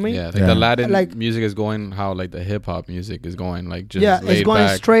 You know what I mean? Yeah. Like the Latin like, music is going how like the hip hop music is going, like just laid it's going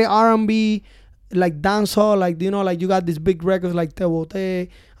back. Straight R&B. Like dancehall, like, you know, like you got these big records like Te Boté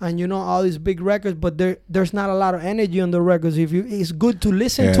and you know all these big records, but there's not a lot of energy on the records. It's good to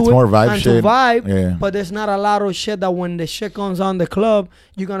listen to it more vibe and shit. To vibe, but there's not a lot of shit that when the shit comes on the club,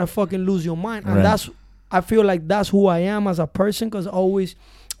 you're gonna fucking lose your mind. And I feel like that's who I am as a person, because always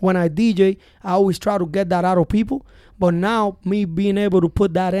when I DJ, I always try to get that out of people. But now me being able to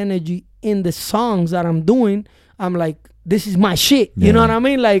put that energy in the songs that I'm doing, I'm like, this is my shit. You know what I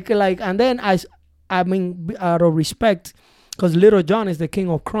mean? Like, and then I mean, out of respect, because Little John is the king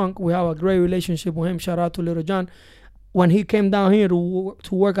of crunk. We have a great relationship with him. Shout out to Little John. When he came down here to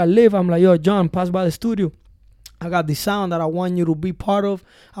work at Live, I'm like, yo, John, pass by the studio. I got this sound that I want you to be part of.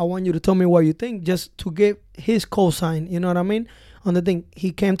 I want you to tell me what you think, just to give his cosign. You know what I mean? On the thing,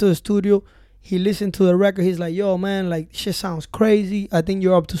 he came to the studio. He listened to the record. He's like, yo, man, like, shit sounds crazy. I think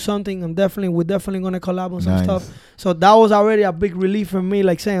you're up to something. We're definitely going to collab on some stuff. So that was already a big relief for me,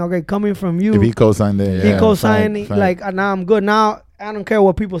 like saying, okay, coming from you. If he co-signed it. He co-signed, like, now I'm good. Now, I don't care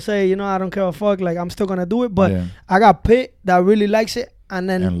what people say. You know, I don't care a fuck. Like, I'm still going to do it. But I got Pitt that really likes it. And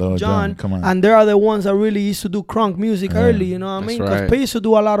then John. Come on. And they're the ones that really used to do crunk music early. You know what I mean? Because Pitt used to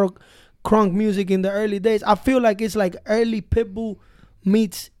do a lot of crunk music in the early days. I feel like it's like early Pitbull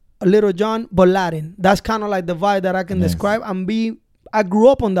meets Little John, but Latin. That's kind of like the vibe that I can describe. And I grew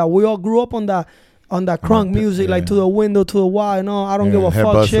up on that. We all grew up on that crunk music, like To the Window, To the Wall. You know, I don't give a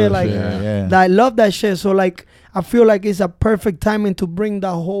fuck shit. Like, I love that shit. So like, I feel like it's a perfect timing to bring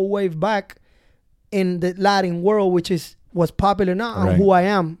that whole wave back in the Latin world, which is what's popular now and who I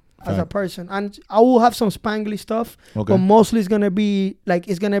am as a person. And I will have some Spanglish stuff, but mostly it's gonna be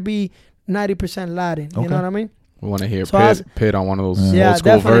 90% Latin. You know what I mean? We want to hear Pitt on one of those old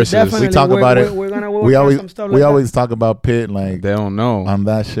school verses. Definitely. We talk about it. We're gonna work some stuff like we always talk about Pitt, like, they don't know on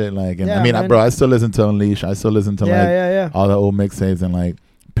that shit. Like, and I mean, bro, I still listen to Unleash. I still listen to all the old mixtapes, and like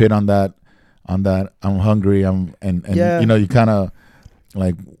Pitt on that. I'm hungry. And you know, you kind of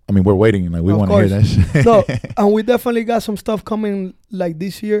like, I mean, we're waiting. Like, we want to hear that shit. So, and we definitely got some stuff coming like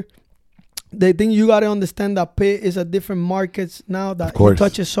this year. The thing you gotta understand that Pitt is a different markets now that he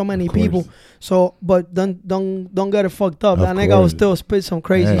touches so many people. So, but don't get it fucked up. That nigga will still spit some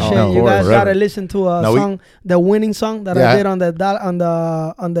crazy shit. You guys gotta listen to a song, the winning song that I did on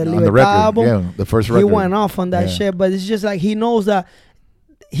the Libertad album. Yeah, the first record. He went off on that shit, but it's just like he knows that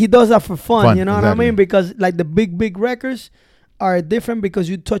he does that for fun. You know what I mean? Because like the big records are different because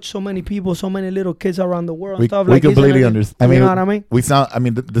you touch so many people, so many little kids around the world. We like completely understand. I mean, you know what I mean? We sound. I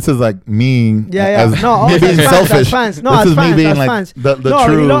mean, this is like me. No, being selfish. Fans. No, this is fans, me being like the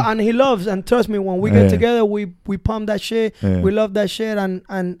true. And he loves. And trust me, when we get together, we pump that shit. We love that shit.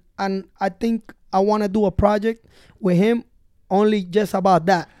 And I think I want to do a project with him only just about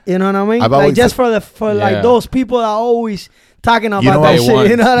that. You know what I mean? Like just for like those people that are always talking about that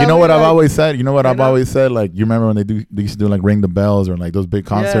shit. You know what I've always said? You know what I've always said? Like, you remember when they used to do like Ring the Bells or like those big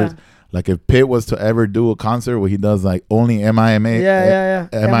concerts? Like, if Pitt was to ever do a concert where he does like only MIMA,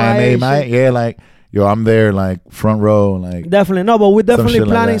 like, yo, I'm there, like, front row, like. Definitely. No, but we're definitely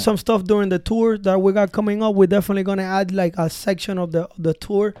planning some stuff during the tour that we got coming up. We're definitely going to add, like, a section of the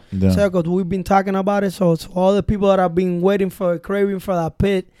tour. So, because we've been talking about it. So all the people that have been craving for that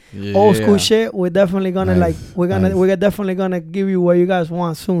Pitt, old school shit, we're definitely going to, like, we're definitely going to give you what you guys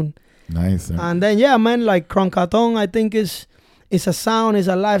want soon. Nice. And then, man, like, Croncaton, I think is a sound, is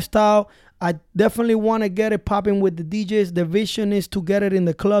a lifestyle. I definitely want to get it popping with the DJs. The vision is to get it in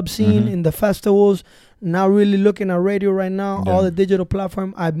the club scene, in the festivals. Not really looking at radio right now, all the digital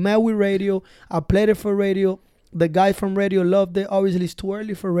platform. I met with radio. I played it for radio. The guy from radio loved it. Obviously, it's too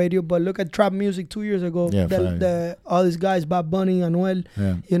early for radio, but look at trap music 2 years ago. Yeah, all these guys, Bad Bunny, Anuel,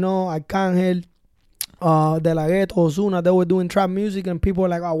 you know, Arcángel, De La Ghetto, Ozuna, they were doing trap music, and people were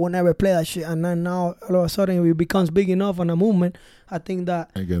like, "Oh, we'll never play that shit." And then now, all of a sudden, it becomes big enough on a movement. I think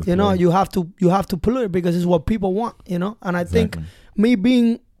that you know you have to pull it because it's what people want, you know. And I think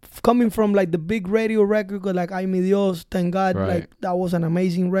me coming from like the big radio record, like Ay Mi Dios, thank God, like that was an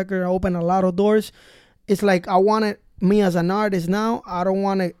amazing record. I opened a lot of doors. It's like I wanted me as an artist now. I don't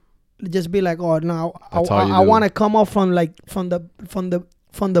want to just be like, oh no, I want to come up from like from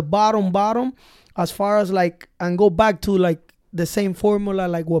the bottom as far as like and go back to like the same formula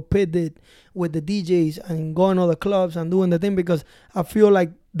like what Pitt did with the DJs and going to the clubs and doing the thing, because I feel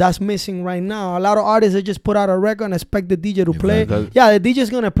like that's missing right now. A lot of artists, they just put out a record and expect the DJ to play. Yeah, the DJ's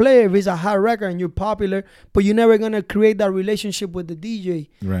going to play if it's a hot record and you're popular, but you're never going to create that relationship with the DJ.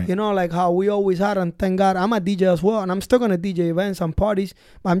 Right. You know, like how we always had, and thank God I'm a DJ as well, and I'm still going to DJ events and parties,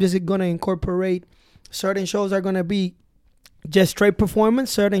 but I'm just going to incorporate certain shows are going to be just straight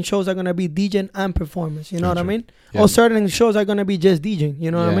performance. Certain shows are going to be DJing and performance. You know what I mean? Yeah. Or certain shows are going to be just DJing. You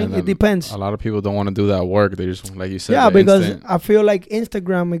know what I mean? It depends. A lot of people don't want to do that work. They just, like you said. Yeah, because instant. I feel like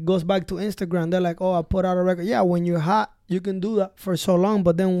Instagram, it goes back to Instagram. They're like, oh, I put out a record. Yeah, when you're hot, you can do that for so long.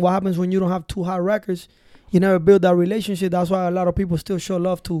 But then what happens when you don't have two hot records? You never build that relationship. That's why a lot of people still show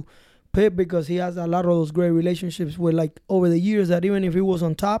love to Pip, because he has a lot of those great relationships with, like, over the years, that even if he was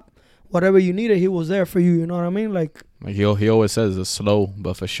on top, whatever you needed, he was there for you. You know what I mean? Like he always says it's slow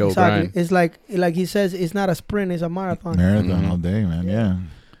but for show grind. It's like he says, it's not a sprint, it's a marathon. All day, man. Yeah.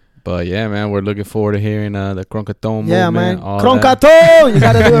 But yeah, man, we're looking forward to hearing the Croncaton movement. Yeah, man. Croncaton! You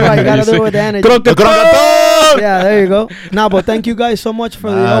gotta do it right. You gotta do it with the energy. Croncaton! Yeah, there you go. But thank you guys so much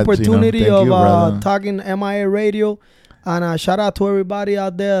for the opportunity of talking MIA Radio. And shout out to everybody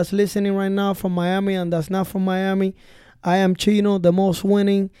out there that's listening right now from Miami and that's not from Miami. I am Chino, the most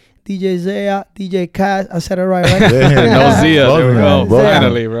winning. DJ Zaya, DJ Cass. I said it right? No, Zia. There we go.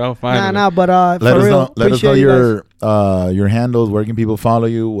 Finally, bro. Finally. But let us know your handles. Where can people follow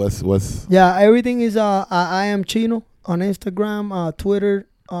you? What's Yeah, everything is I am Chino on Instagram, Twitter,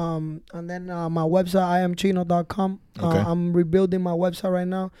 and then my website iamchino.com. Okay. I'm rebuilding my website right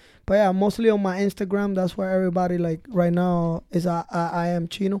now. But yeah, mostly on my Instagram. That's where everybody, like, right now is I am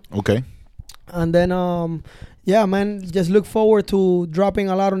Chino. Okay. And then yeah, man, just look forward to dropping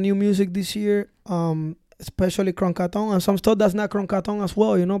a lot of new music this year, especially Croncaton, and some stuff that's not Croncaton as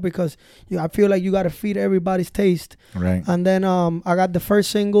well, you know, because I feel like you got to feed everybody's taste. Right. And then I got the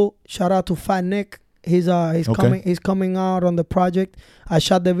first single. Shout out to Fat Nick. He's coming out on the project. I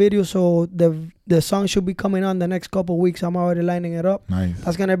shot the video, so the song should be coming on the next couple of weeks. I'm already lining it up. Nice.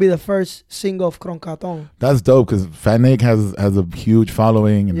 That's gonna be the first single of Croncaton. That's dope, because Fat Nick has a huge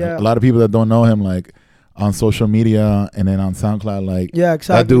following, and a lot of people that don't know him, like, on social media and then on SoundCloud, like,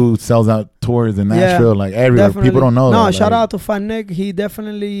 exactly. That dude sells out tours in Nashville, like everywhere. Definitely. People don't know that. No, shout out to Fat Nick. He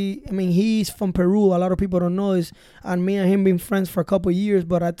definitely, I mean, he's from Peru. A lot of people don't know this, and me and him been friends for a couple of years.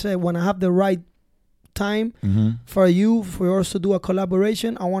 But I'd say when I have the right time for us to do a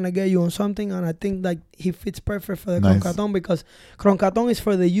collaboration, I want to get you on something, and I think like he fits perfect for the Croncaton, because Croncaton is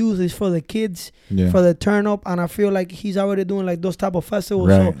for the youth, it's for the kids, for the turn up, and I feel like he's already doing like those type of festivals,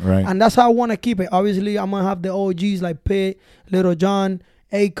 right. And that's how I want to keep it. Obviously, I'm gonna have the OGs like Pitt, Little John,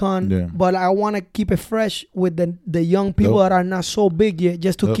 Akon, but I want to keep it fresh with the young people that are not so big yet,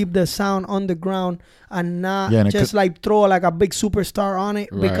 just to keep the sound underground and not just like throw like a big superstar on it,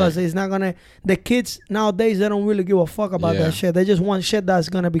 because it's not gonna. The kids nowadays, they don't really give a fuck about that shit. They just want shit that's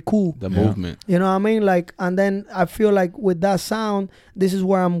gonna be cool. The movement, you know what I mean? Like, and then I feel like with that sound, this is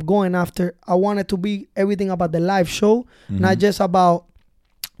where I'm going after. I want it to be everything about the live show, not just about.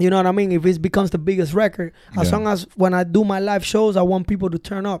 You know what I mean? If it becomes the biggest record, as long as when I do my live shows, I want people to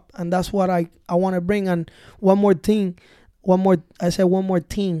turn up, and that's what I want to bring. And one more thing, like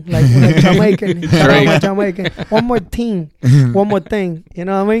Jamaican, Jamaican. One more thing. You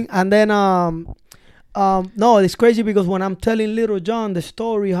know what I mean? And then no, it's crazy because when I'm telling Little John the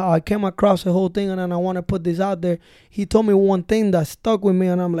story, how I came across the whole thing, and then I want to put this out there, he told me one thing that stuck with me,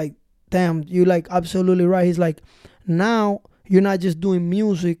 and I'm like, damn, you like absolutely right. He's like, now you're not just doing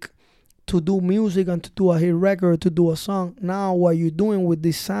music to do music and to do a hit record or to do a song. Now what you're doing with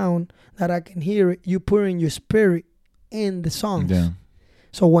this sound that I can hear it, you putting your spirit in the songs. Yeah.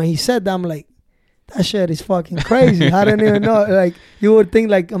 So when he said that, I'm like, that shit is fucking crazy. I didn't even know. Like, you would think,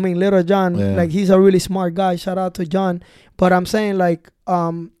 like, I mean, Little John, like, he's a really smart guy. Shout out to John. But I'm saying, like,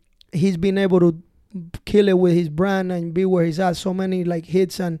 he's been able to kill it with his brand and be where he's at. So many like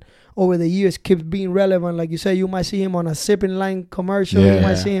hits, and over the years keeps being relevant. Like you said, you might see him on a sipping line commercial. You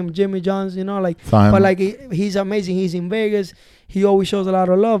might see him Jimmy John's, you know, like. But like he's amazing. He's in Vegas. He always shows a lot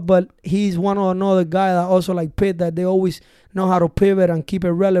of love. But he's one or another guy that also like Pitt, that they always know how to pivot and keep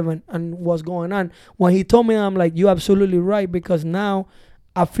it relevant and what's going on. When he told me, I'm like, you're absolutely right, because now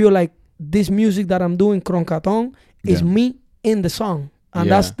I feel like this music that I'm doing, Croncaton, is me in the song. And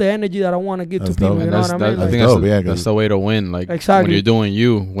that's the energy that I want to give to people. You know what I mean? I think that's the way to win. Like when you're doing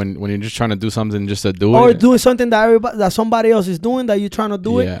you, when you're just trying to do something just to do it, or doing something that somebody else is doing that you're trying to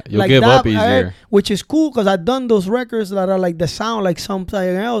do it. You'll like give up easier. Which is cool, because I've done those records that are like the sound like something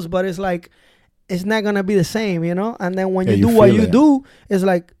else, but it's like it's not gonna be the same, you know. And then when you do what you do, it's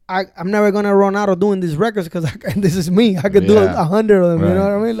like I'm never gonna run out of doing these records, because this is me. I could do 100 of them. Right. You know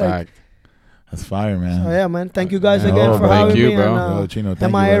what I mean? Like. That's fire, man. So yeah, man. Thank you guys again for having me. Bro.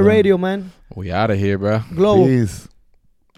 And, MIA Radio, man. We out of here, bro. Global. Peace.